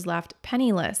that she was left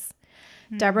penniless.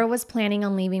 Deborah was planning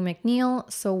on leaving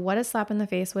McNeil, so what a slap in the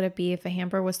face would it be if a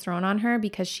hamper was thrown on her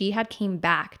because she had came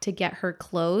back to get her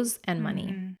clothes and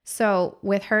money. So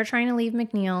with her trying to leave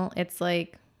McNeil, it's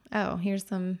like, oh, here's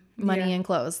some money and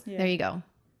clothes. There you go.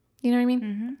 You know what I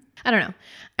mean? I don't know.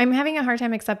 I'm having a hard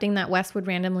time accepting that Wes would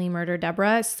randomly murder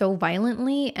Deborah so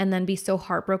violently and then be so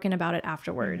heartbroken about it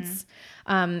afterwards.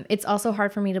 It's also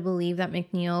hard for me to believe that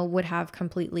McNeil would have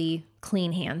completely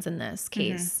clean hands in this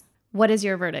case. What is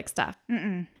your verdict, Steph?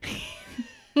 I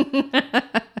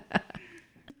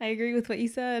agree with what you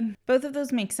said. Both of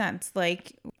those make sense.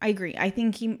 Like, I agree. I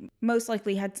think he most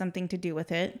likely had something to do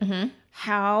with it.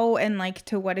 How and like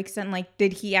to what extent, like,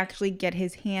 did he actually get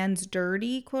his hands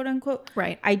dirty, quote unquote?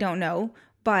 Right. I don't know.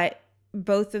 But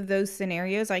both of those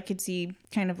scenarios I could see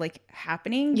kind of like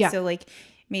happening. Yeah. So like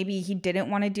maybe he didn't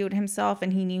want to do it himself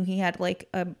and he knew he had like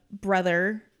a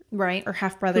brother. Right. Or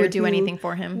half brother who would do anything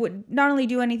for him. Would not only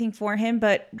do anything for him,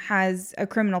 but has a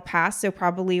criminal past. So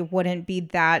probably wouldn't be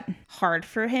that hard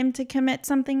for him to commit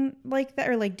something like that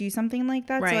or like do something like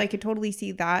that. Right. So I could totally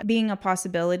see that being a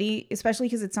possibility, especially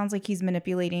because it sounds like he's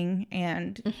manipulating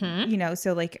and, you know,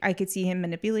 so like I could see him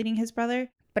manipulating his brother.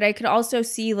 But I could also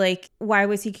see like, why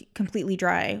was he completely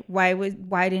dry? Why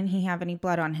didn't he have any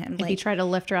blood on him? If like, he tried to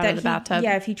lift her out of the bathtub.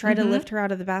 Yeah, if he tried to lift her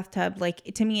out of the bathtub, like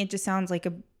to me, it just sounds like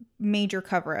a major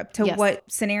cover up. To what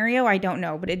scenario, I don't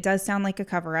know, but it does sound like a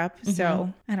cover up.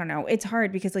 So I don't know. It's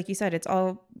hard because like you said, it's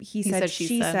all he said,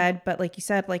 she said, but like you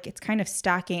said, like it's kind of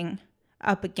stacking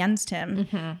up against him.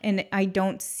 And I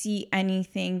don't see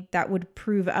anything that would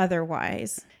prove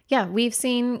otherwise. Yeah, we've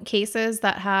seen cases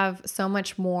that have so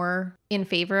much more in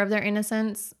favor of their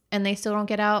innocence and they still don't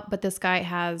get out. But this guy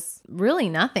has really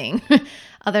nothing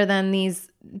other than these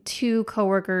two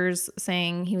coworkers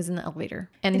saying he was in the elevator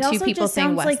and two people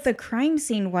saying Wes. Like the crime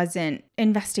scene wasn't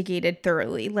investigated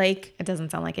thoroughly. Like it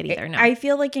doesn't sound like it either. No, I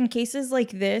feel like in cases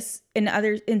like this,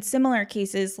 in similar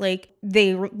cases, like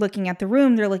they're looking at the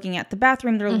room, they're looking at the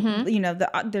bathroom, they're you know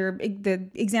they're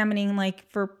examining like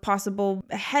for possible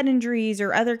head injuries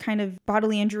or other kind of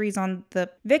bodily injuries on the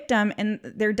victim, and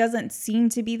there doesn't seem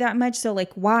to be that much. So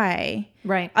like why?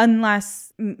 Right.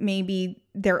 Unless maybe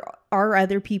there are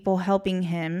other people helping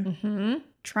him,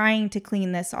 trying to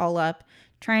clean this all up,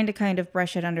 trying to kind of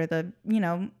brush it under the,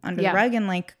 the rug and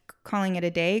like calling it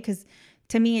a day. Because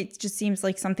to me, it just seems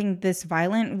like something this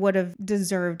violent would have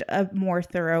deserved a more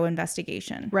thorough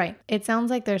investigation. Right. It sounds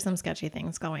like there's some sketchy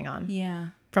things going on. Yeah.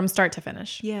 From start to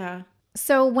finish. Yeah.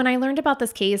 So when I learned about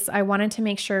this case, I wanted to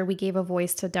make sure we gave a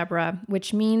voice to Deborah,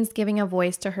 which means giving a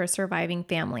voice to her surviving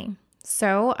family.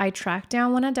 So I tracked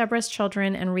down one of Deborah's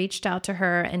children and reached out to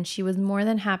her, and she was more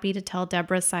than happy to tell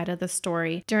Deborah's side of the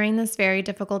story during this very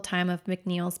difficult time of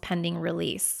McNeil's pending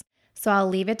release. So I'll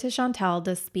leave it to Chantel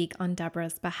to speak on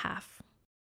Deborah's behalf.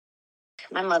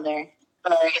 My mother.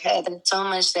 There's so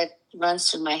much that runs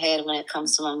through my head when it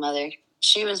comes to my mother.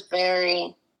 She was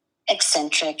very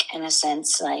eccentric in a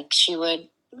sense. Like she would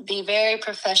be very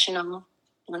professional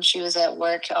when she was at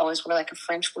work. She always wore like a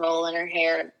French roll in her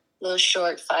hair. Little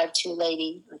short 5'2"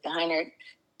 lady, like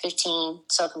 115,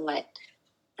 soaking wet.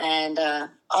 And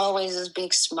always this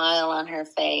big smile on her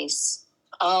face,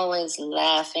 always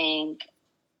laughing.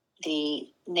 The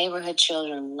neighborhood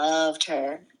children loved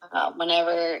her.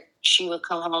 Whenever she would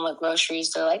come home with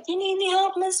groceries, they're like, "You need any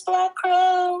help, Miss Black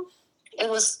Crow?"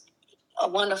 It was a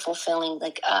wonderful feeling.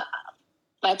 Like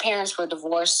my parents were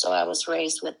divorced, so I was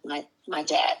raised with my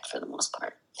dad for the most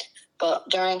part. But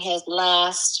during his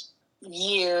last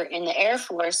year in the Air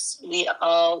Force, we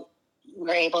all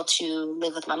were able to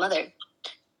live with my mother.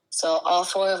 So all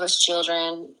four of us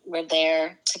children were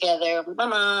there together with my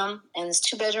mom in this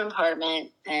 2-bedroom apartment.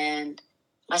 And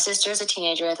my sister was a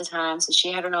teenager at the time, so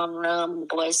she had her own room. The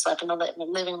boys slept in the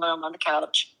living room on the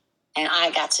couch. And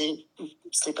I got to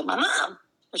sleep with my mom,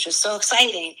 which was so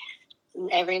exciting.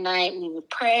 And every night we would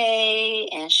pray,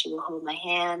 and she would hold my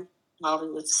hand while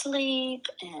we would sleep.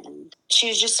 And she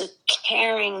was just a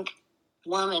caring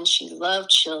woman. She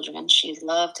loved children. She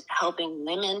loved helping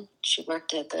women. She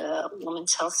worked at the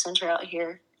Women's Health Center out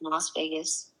here in Las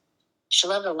Vegas. She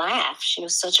loved to laugh. She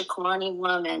was such a corny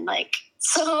woman, like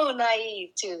so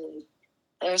naive too.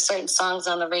 There are certain songs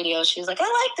on the radio. She was like, "I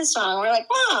like this song." We're like,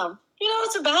 "Mom, you know what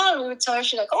it's about?" And we would tell her,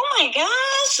 she's like, "Oh my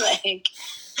gosh," like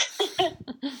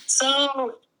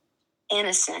so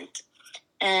innocent.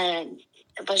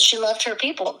 But she loved her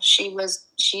people. She was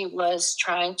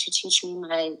trying to teach me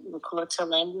my Lakota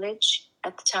language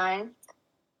at the time.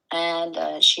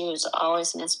 And she was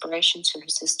always an inspiration to her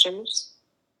sisters.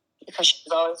 because she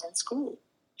was always in school.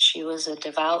 She was a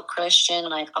devout Christian,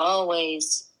 like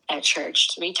always at church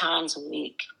 3 times a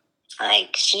week.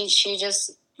 Like she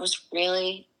just was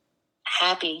really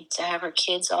happy to have her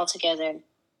kids all together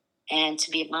and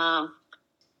to be a mom.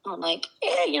 I'm like,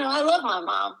 yeah, I love my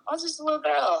mom. I was just a little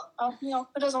girl.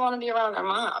 Who doesn't want to be around her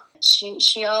mom?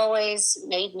 She always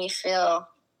made me feel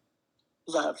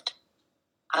loved.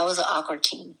 I was an awkward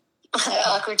teen,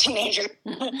 awkward teenager.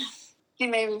 She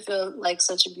made me feel like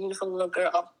such a beautiful little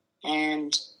girl.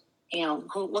 And,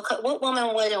 what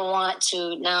woman wouldn't want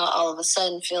to now all of a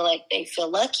sudden feel like they feel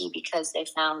lucky because they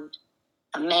found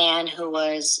a man who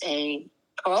was a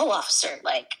parole officer?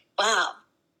 Like, wow,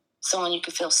 someone you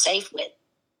could feel safe with.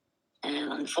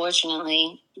 And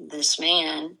unfortunately, this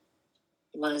man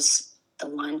was the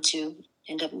one to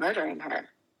end up murdering her.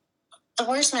 The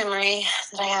worst memory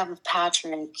that I have of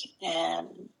Patrick,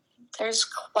 and there's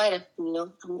quite a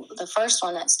few. The first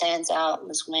one that stands out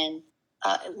was when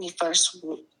we first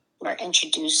were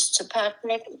introduced to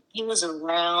Patrick. He was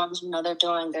around, they're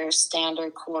doing their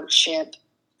standard courtship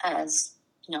as,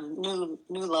 new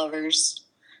lovers.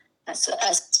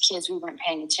 As kids, we weren't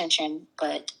paying attention,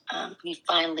 but we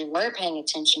finally were paying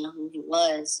attention to who he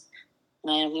was.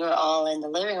 And we were all in the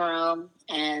living room,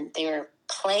 and they were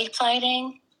play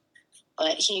fighting,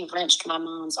 but he wrenched my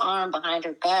mom's arm behind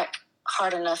her back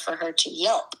hard enough for her to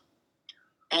yelp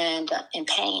and in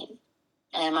pain.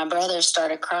 And my brothers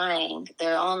started crying.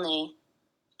 They're only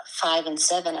 5 and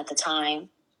 7 at the time.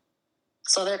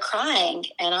 So they're crying,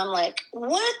 and I'm like,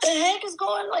 what the heck is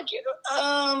going on? Like,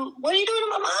 what are you doing to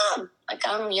my mom? Like,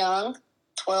 I'm young,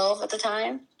 12 at the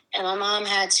time, and my mom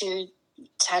had to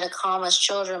calm us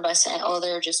children by saying, oh,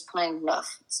 they're just playing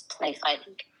rough. It's play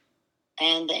fighting.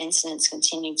 And the incidents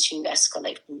continued to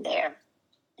escalate from there.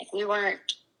 Like, we weren't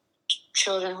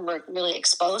children who were really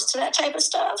exposed to that type of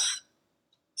stuff.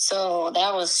 So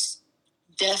that was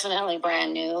definitely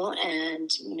brand new,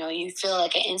 and you feel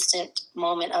like an instant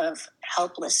moment of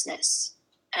helplessness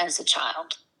as a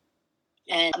child.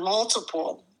 And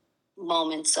multiple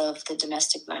moments of the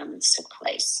domestic violence took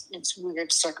place. It's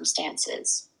weird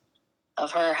circumstances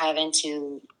of her having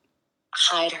to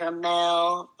hide her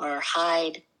mail or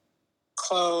hide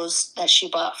clothes that she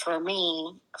bought for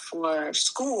me for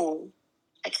school.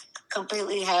 Like,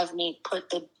 completely have me put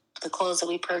the clothes that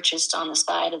we purchased on the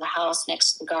side of the house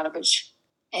next to the garbage.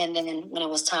 And then when it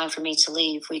was time for me to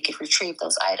leave, we could retrieve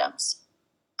those items.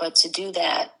 But to do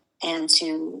that, and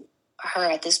to her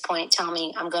at this point tell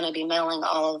me, I'm going to be mailing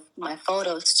all of my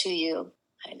photos to you,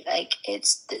 like,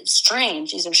 it's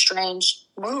strange. These are strange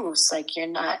moves. Like, you're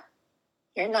not,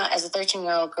 as a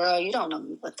 13-year-old girl, you don't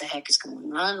know what the heck is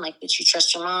going on. Like, but you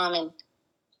trust your mom, and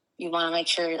you want to make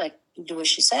sure, like, you do what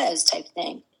she says type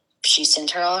thing. She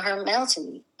sent her all her mail to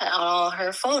me, all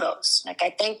her photos. Like,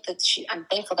 I'm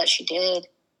thankful that she did,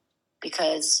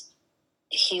 because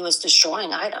he was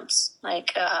destroying items.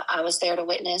 Like, I was there to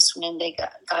witness when they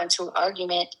got into an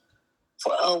argument.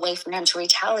 A way for him to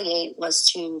retaliate was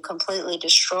to completely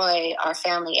destroy our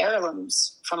family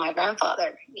heirlooms from my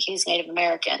grandfather. He's Native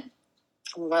American.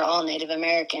 We're all Native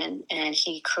American, and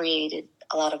he created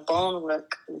a lot of bone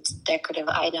work with decorative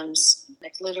items,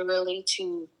 like literally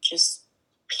to just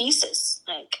pieces.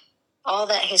 Like, all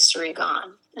that history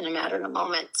gone in a matter of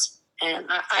moments. And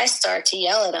I start to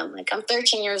yell at him. Like, I'm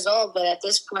 13 years old, but at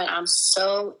this point, I'm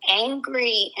so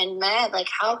angry and mad. Like,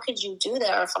 how could you do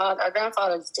that? Our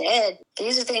grandfather's dead.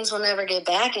 These are things we'll never get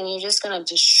back, and you're just going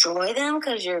to destroy them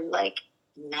because you're, like,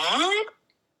 mad?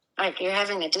 Like, you're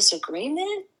having a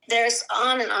disagreement? There's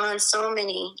on and on so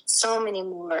many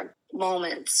more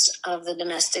moments of the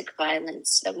domestic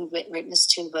violence that we witnessed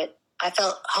to, but I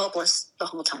felt hopeless the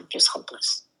whole time, just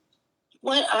hopeless.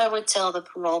 What I would tell the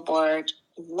parole board,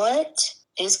 what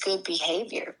is good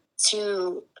behavior?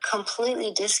 To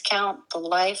completely discount the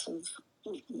life of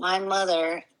my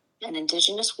mother, an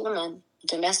Indigenous woman,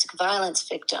 domestic violence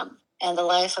victim, and the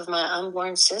life of my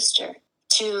unborn sister.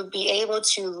 To be able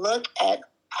to look at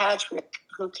Patrick,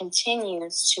 who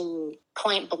continues to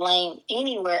point blame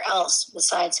anywhere else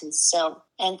besides himself,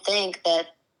 and think that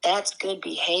that's good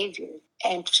behavior,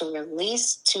 and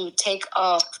to take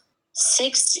off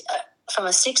from a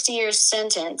 60-year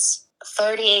sentence,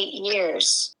 38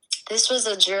 years. This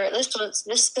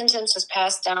sentence was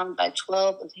passed down by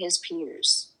 12 of his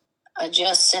peers. A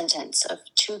just sentence of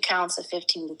 2 counts of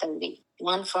 15 to 30.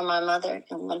 One for my mother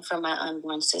and one for my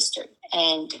unborn sister.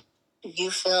 And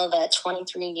you feel that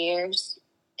 23 years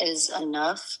is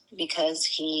enough because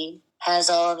he has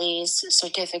all these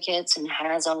certificates and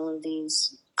has all of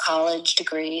these college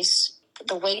degrees.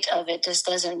 The weight of it just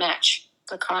doesn't match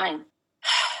the crime.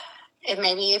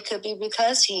 It could be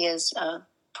because he is a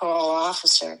parole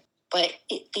officer. But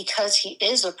because he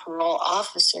is a parole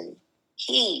officer,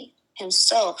 he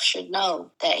himself should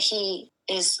know that he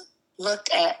is looked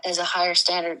at as a higher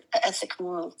standard of ethic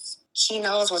morals. He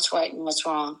knows what's right and what's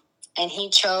wrong. And he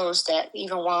chose that,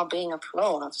 even while being a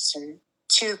parole officer,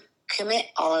 to commit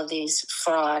all of these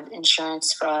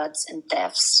insurance frauds and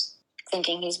thefts,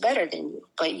 thinking he's better than you.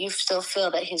 But you still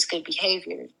feel that his good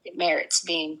behavior merits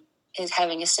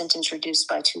having his sentence reduced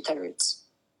by 2/3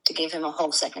 to give him a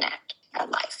whole second act at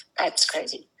life. That's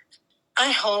crazy.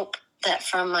 I hope that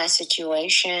from my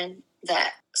situation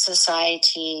that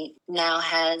society now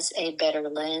has a better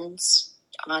lens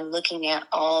on looking at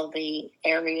all the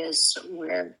areas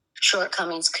where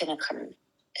shortcomings can occur,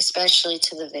 especially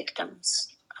to the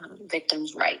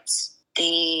victims' rights.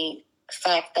 The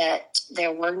fact that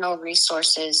there were no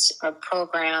resources or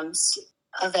programs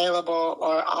available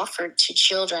or offered to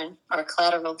children or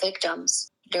collateral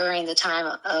victims during the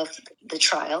time of the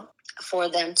trial, for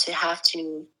them to have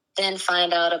to then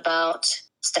find out about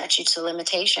statutes of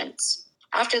limitations.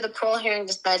 After the parole hearing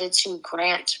decided to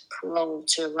grant parole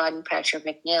to Rodney Patrick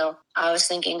McNeil, I was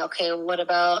thinking, okay, what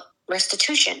about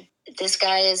restitution? This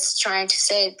guy is trying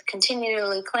to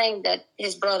continually claim that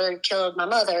his brother killed my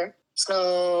mother,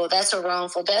 so that's a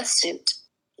wrongful death suit.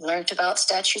 Learned about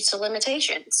statutes of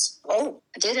limitations. Oh,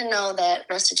 I didn't know that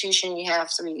restitution you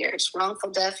have 3 years.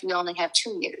 Wrongful death, you only have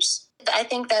 2 years. I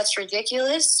think that's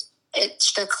ridiculous.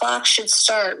 The clock should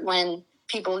start when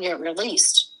people get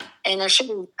released, and there should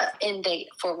be an end date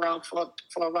for a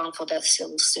wrongful death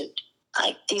civil suit.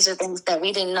 These are things that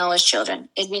we didn't know as children.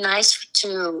 It'd be nice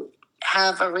to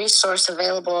have a resource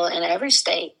available in every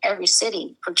state, every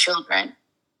city for children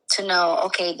to know,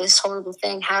 okay, this horrible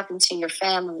thing happened to your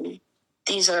family.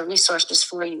 These are resources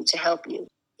for you to help you.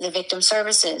 The victim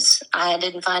services, I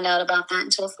didn't find out about that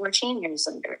until 14 years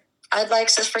later. I'd like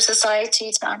for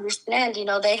society to understand,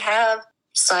 they have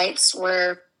sites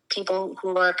where people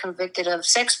who are convicted of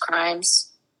sex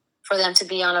crimes, for them to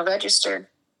be on a register.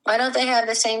 Why don't they have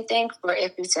the same thing for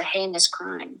if it's a heinous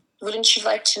crime? Wouldn't you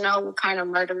like to know what kind of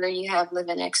murderer you have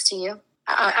living next to you?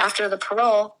 After the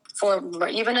parole, for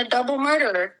even a double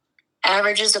murderer,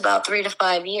 averages about 3 to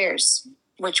 5 years,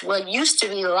 which what used to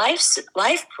be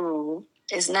life parole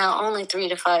is now only 3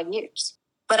 to 5 years.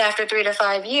 But after 3 to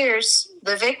 5 years,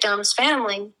 the victim's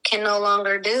family can no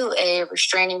longer do a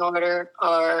restraining order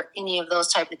or any of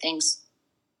those type of things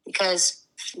because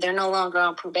they're no longer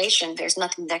on probation. There's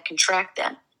nothing that can track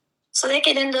them. So they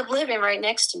could end up living right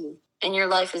next to you, and your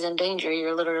life is in danger.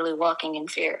 You're literally walking in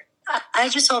fear. I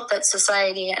just hope that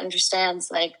society understands,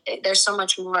 there's so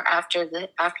much more after the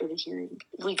hearing.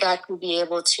 We got to be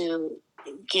able to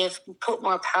put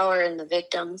more power in the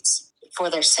victims for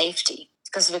their safety,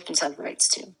 because victims have rights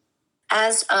too.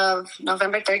 As of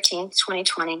November 13th,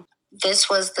 2020, this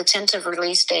was the tentative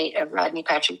release date of Rodney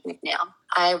Patrick McNeil.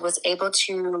 I was able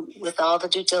to, with all the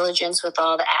due diligence, with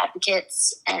all the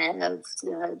advocates and of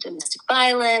domestic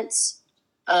violence,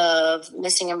 of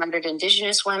missing and murdered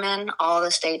Indigenous women, all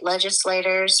the state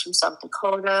legislators from South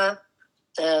Dakota,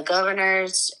 the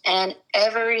governors, and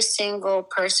every single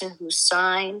person who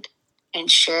signed and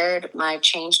shared my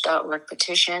Change.org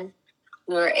petition,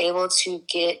 we were able to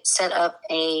set up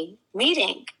a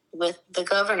meeting with the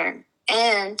governor.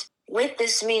 And with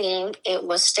this meeting, it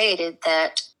was stated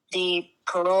that the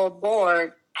parole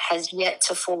board has yet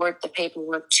to forward the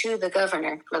paperwork to the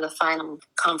governor for the final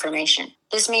confirmation.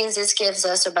 This means this gives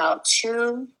us about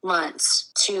 2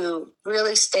 months to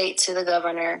really state to the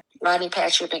governor, Rodney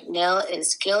Patrick McNeil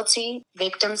is guilty.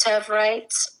 Victims have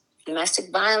rights. Domestic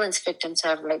violence victims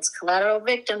have rights. Collateral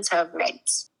victims have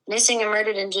rights. Missing and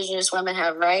murdered Indigenous women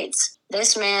have rights.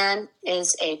 This man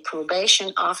is a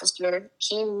probation officer.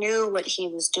 He knew what he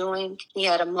was doing. He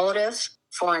had a motive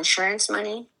for insurance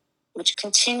money, which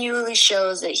continually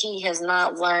shows that he has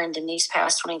not learned in these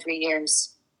past 23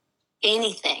 years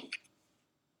anything.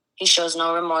 He shows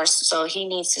no remorse, so he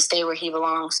needs to stay where he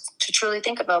belongs to truly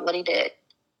think about what he did.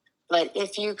 But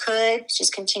if you could,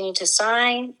 just continue to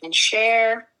sign and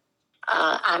share.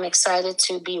 I'm excited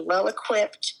to be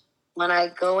well-equipped when I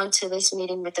go into this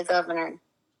meeting with the governor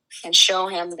and show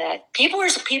him that people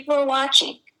are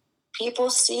watching. People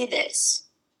see this.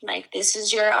 This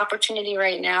is your opportunity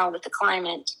right now with the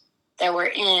climate that we're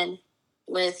in,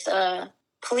 with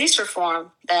police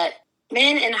reform, that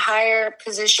men in higher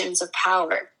positions of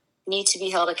power need to be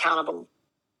held accountable.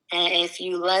 And if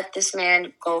you let this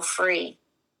man go free,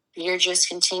 you're just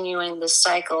continuing the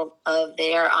cycle of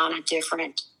they are on a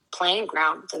different playing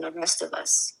ground than the rest of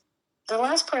us. The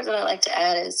last part that I'd like to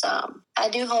add is I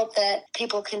do hope that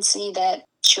people can see that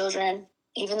children,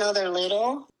 even though they're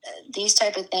little, these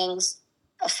type of things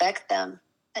affect them.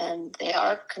 and they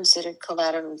are considered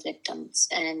collateral victims,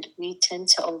 and we tend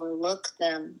to overlook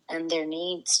them and their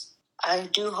needs. I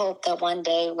do hope that one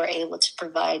day we're able to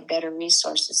provide better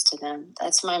resources to them.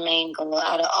 That's my main goal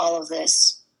out of all of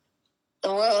this.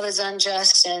 The world is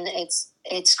unjust, and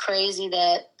it's crazy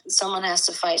that someone has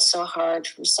to fight so hard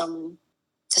for someone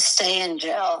to stay in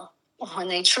jail when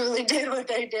they truly did what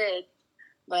they did.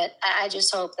 But I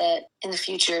just hope that in the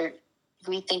future,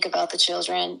 we think about the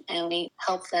children and we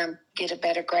help them get a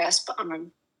better grasp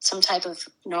on some type of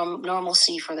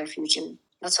normalcy for their future.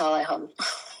 That's all I hope.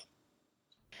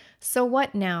 So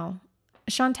what now?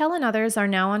 Chantel and others are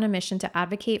now on a mission to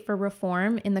advocate for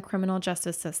reform in the criminal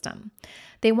justice system.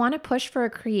 They want to push for a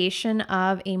creation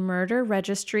of a murder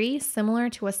registry similar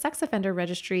to a sex offender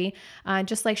registry,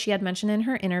 just like she had mentioned in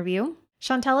her interview.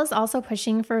 Chantel is also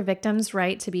pushing for victims'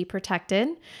 right to be protected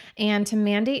and to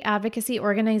mandate advocacy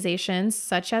organizations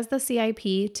such as the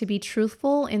CIP to be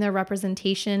truthful in their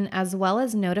representation, as well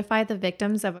as notify the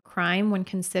victims of a crime when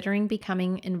considering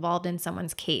becoming involved in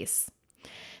someone's case.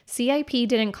 CIP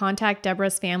didn't contact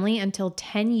Deborah's family until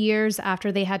 10 years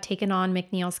after they had taken on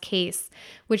McNeil's case,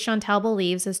 which Chantel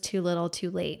believes is too little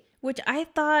too late. Which I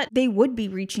thought they would be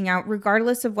reaching out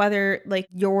regardless of whether like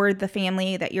you're the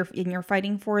family that you're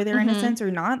fighting for their innocence or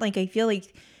not. Like I feel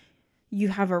like you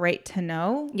have a right to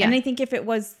know. Yeah. And I think if it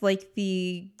was like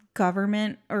the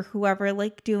government or whoever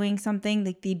like doing something,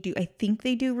 like I think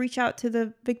they do reach out to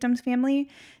the victim's family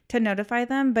to notify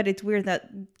them, but it's weird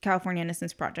that California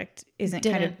Innocence Project isn't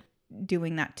kind of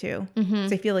doing that too.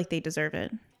 So I feel like they deserve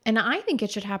it. And I think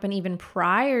it should happen even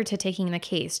prior to taking the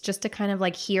case, just to kind of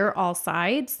like hear all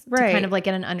sides, to kind of like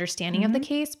get an understanding of the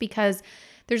case, because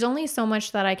there's only so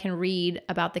much that I can read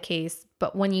about the case.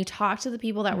 But when you talk to the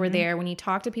people that were there, when you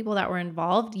talk to people that were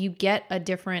involved, you get a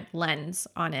different lens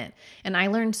on it. And I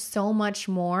learned so much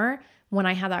more when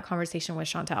I had that conversation with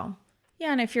Chantel.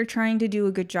 Yeah, and if you're trying to do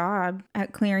a good job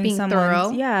at clearing being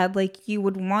someone's, thorough, like you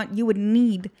would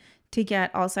need to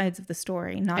get all sides of the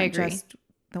story, not just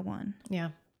the one. Yeah.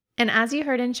 And as you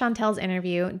heard in Chantel's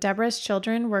interview, Deborah's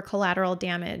children were collateral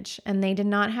damage, and they did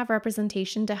not have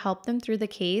representation to help them through the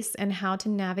case and how to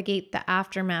navigate the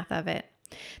aftermath of it.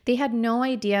 They had no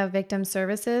idea of victim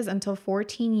services until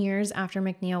 14 years after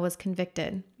McNeil was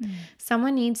convicted.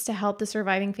 Someone needs to help the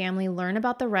surviving family learn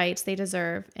about the rights they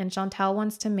deserve, and Chantel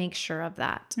wants to make sure of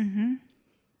that. And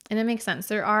it makes sense.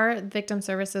 There are victim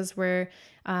services where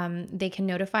they can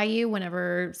notify you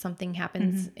whenever something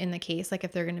happens in the case, like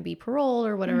if they're going to be paroled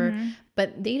or whatever,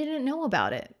 but they didn't know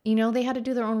about it. You know, they had to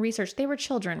do their own research. They were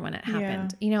children when it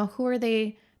happened. You know, who are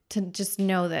they to just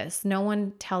know this? No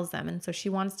one tells them. And so she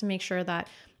wants to make sure that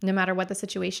no matter what the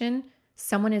situation,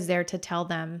 someone is there to tell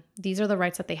them these are the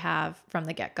rights that they have from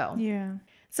the get-go. Yeah.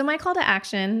 So my call to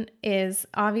action is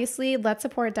obviously let's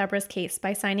support Deborah's case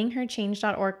by signing her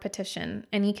change.org petition.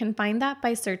 And you can find that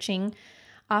by searching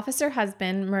Officer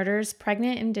Husband Murders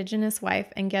Pregnant Indigenous Wife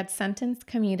and Gets Sentence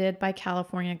Commuted by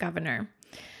California Governor.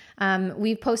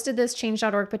 We've posted this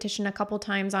change.org petition a couple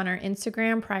times on our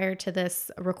Instagram prior to this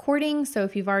recording. So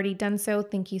if you've already done so,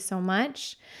 thank you so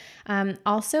much.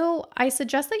 Also, I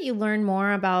suggest that you learn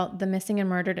more about the missing and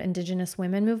murdered Indigenous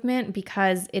women movement,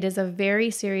 because it is a very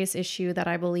serious issue that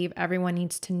I believe everyone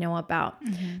needs to know about.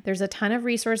 There's a ton of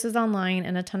resources online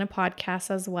and a ton of podcasts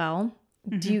as well.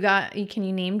 Can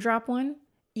you name drop one?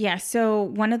 Yeah, so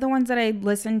one of the ones that I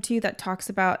listened to that talks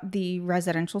about the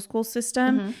residential school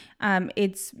system,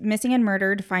 it's Missing and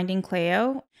Murdered, Finding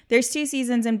Cleo. There's 2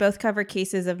 seasons and both cover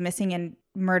cases of missing and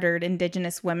murdered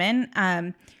Indigenous women.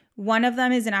 One of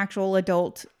them is an actual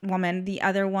adult woman. The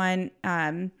other one,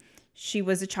 she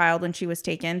was a child when she was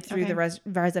taken through the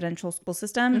residential school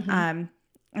system.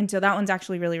 And so that one's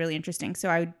actually really, really interesting. So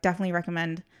I would definitely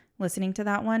recommend listening to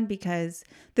that one, because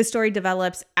the story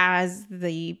develops as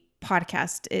the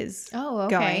podcast is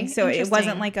going. So it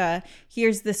wasn't like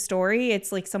here's the story.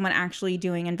 It's like someone actually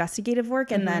doing investigative work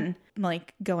and then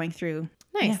like going through.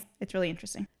 Nice. Yeah, it's really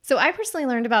interesting. So I personally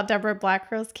learned about Deborah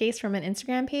Blackrow's case from an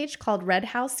Instagram page called Red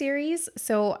House Series.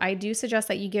 So I do suggest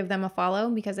that you give them a follow,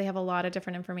 because they have a lot of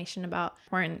different information about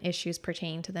important issues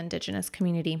pertaining to the Indigenous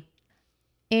community.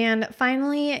 And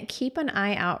finally, keep an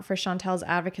eye out for Chantel's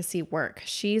advocacy work.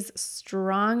 She's a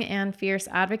strong and fierce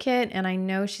advocate, and I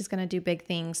know she's going to do big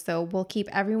things. So we'll keep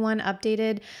everyone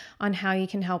updated on how you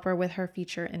can help her with her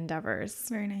future endeavors.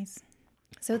 Very nice.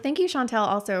 So thank you, Chantel,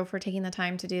 also for taking the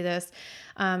time to do this.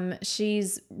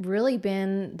 She's really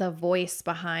been the voice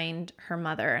behind her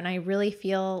mother, and I really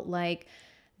feel like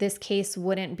this case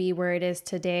wouldn't be where it is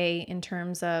today in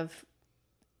terms of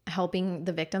helping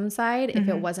the victim side if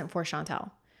it wasn't for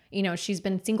Chantel. You know, she's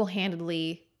been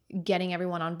single-handedly getting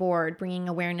everyone on board, bringing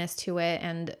awareness to it,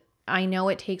 and I know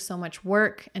it takes so much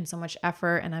work and so much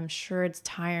effort, and I'm sure it's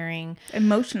tiring.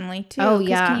 Emotionally, too. Oh,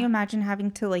 yeah. Can you imagine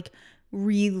having to, like,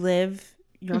 relive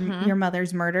your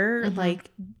mother's murder?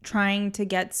 Like, trying to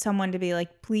get someone to be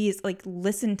like, please, like,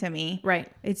 listen to me.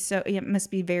 Right. It must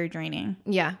be very draining.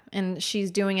 Yeah. And she's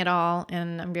doing it all,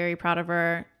 and I'm very proud of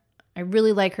her. I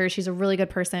really like her. She's a really good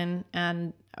person,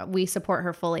 and we support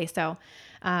her fully. So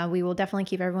we will definitely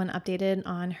keep everyone updated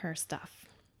on her stuff.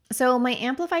 So my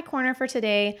Amplify Corner for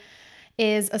today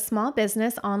is a small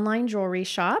business online jewelry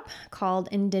shop called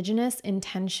Indigenous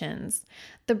Intentions.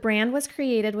 The brand was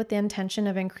created with the intention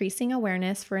of increasing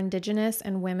awareness for Indigenous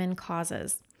and women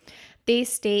causes. They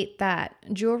state that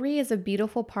jewelry is a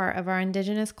beautiful part of our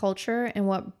Indigenous culture, and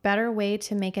what better way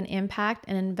to make an impact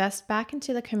and invest back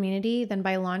into the community than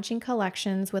by launching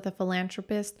collections with a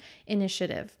philanthropist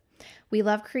initiative. We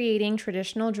love creating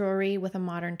traditional jewelry with a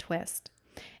modern twist.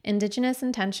 Indigenous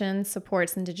Intentions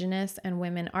supports Indigenous and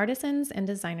women artisans and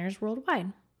designers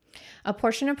worldwide. A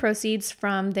portion of proceeds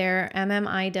from their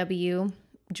MMIW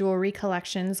jewelry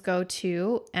collections go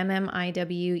to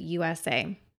MMIW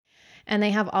USA. And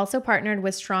they have also partnered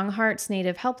with Strong Hearts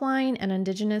Native Helpline and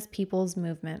Indigenous Peoples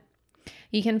Movement.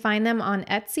 You can find them on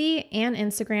Etsy and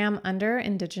Instagram under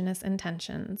Indigenous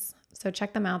Intentions. So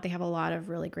check them out. They have a lot of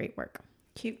really great work.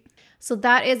 Cute. So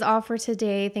that is all for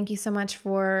today. Thank you so much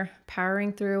for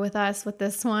powering through with us with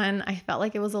this one. I felt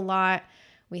like it was a lot.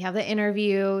 We have the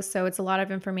interview, so it's a lot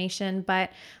of information,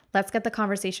 but let's get the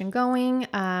conversation going.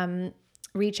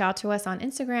 Reach out to us on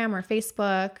Instagram or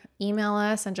Facebook. Email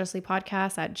us on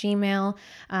justlypodcast@gmail.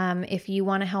 If you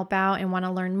want to help out and want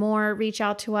to learn more, reach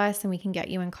out to us and we can get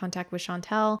you in contact with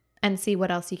Chantel and see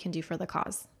what else you can do for the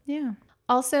cause. Yeah.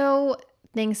 Also,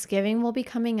 Thanksgiving will be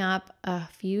coming up a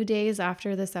few days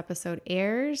after this episode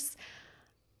airs.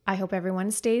 I hope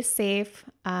everyone stays safe,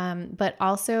 but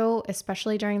also,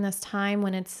 especially during this time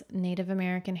when it's Native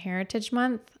American Heritage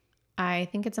Month, I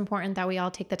think it's important that we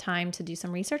all take the time to do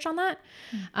some research on that,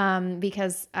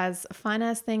 because as fun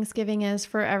as Thanksgiving is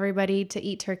for everybody to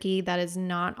eat turkey, that is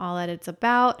not all that it's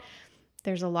about.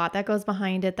 There's a lot that goes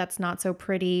behind it that's not so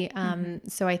pretty.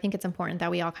 So I think it's important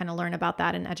that we all kind of learn about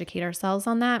that and educate ourselves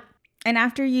on that. And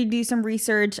after you do some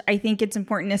research, I think it's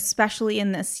important, especially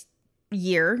in this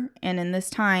year and in this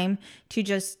time, to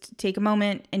just take a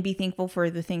moment and be thankful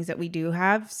for the things that we do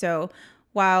have. So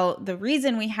while the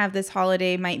reason we have this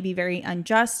holiday might be very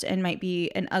unjust and might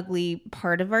be an ugly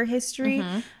part of our history,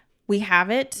 we have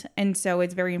it. And so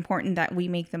it's very important that we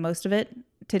make the most of it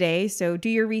today. So do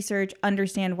your research,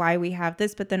 understand why we have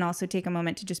this, but then also take a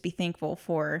moment to just be thankful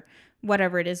for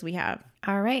whatever it is we have.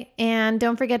 All right. And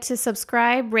don't forget to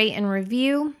subscribe, rate, and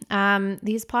review.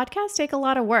 These podcasts take a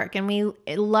lot of work and we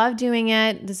love doing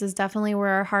it. This is definitely where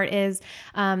our heart is.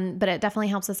 But it definitely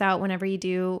helps us out whenever you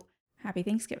do. Happy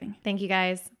Thanksgiving. Thank you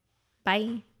guys.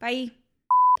 Bye. Bye.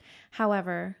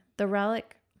 However, the relief.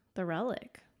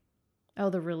 Oh,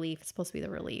 the relief. It's supposed to be the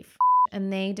relief.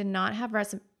 And they did not have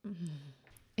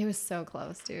It was so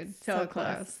close, dude. So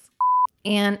close.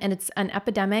 And it's an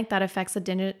epidemic that affects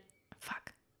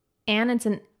And it's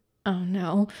an oh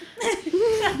no.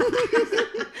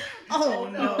 Oh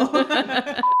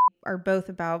no. Are both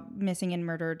about missing and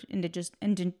murdered indigenous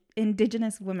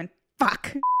women.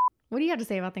 Fuck. What do you have to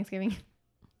say about Thanksgiving?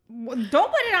 Don't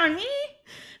put it on me.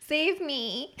 Save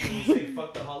me. Can you say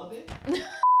fuck the holiday?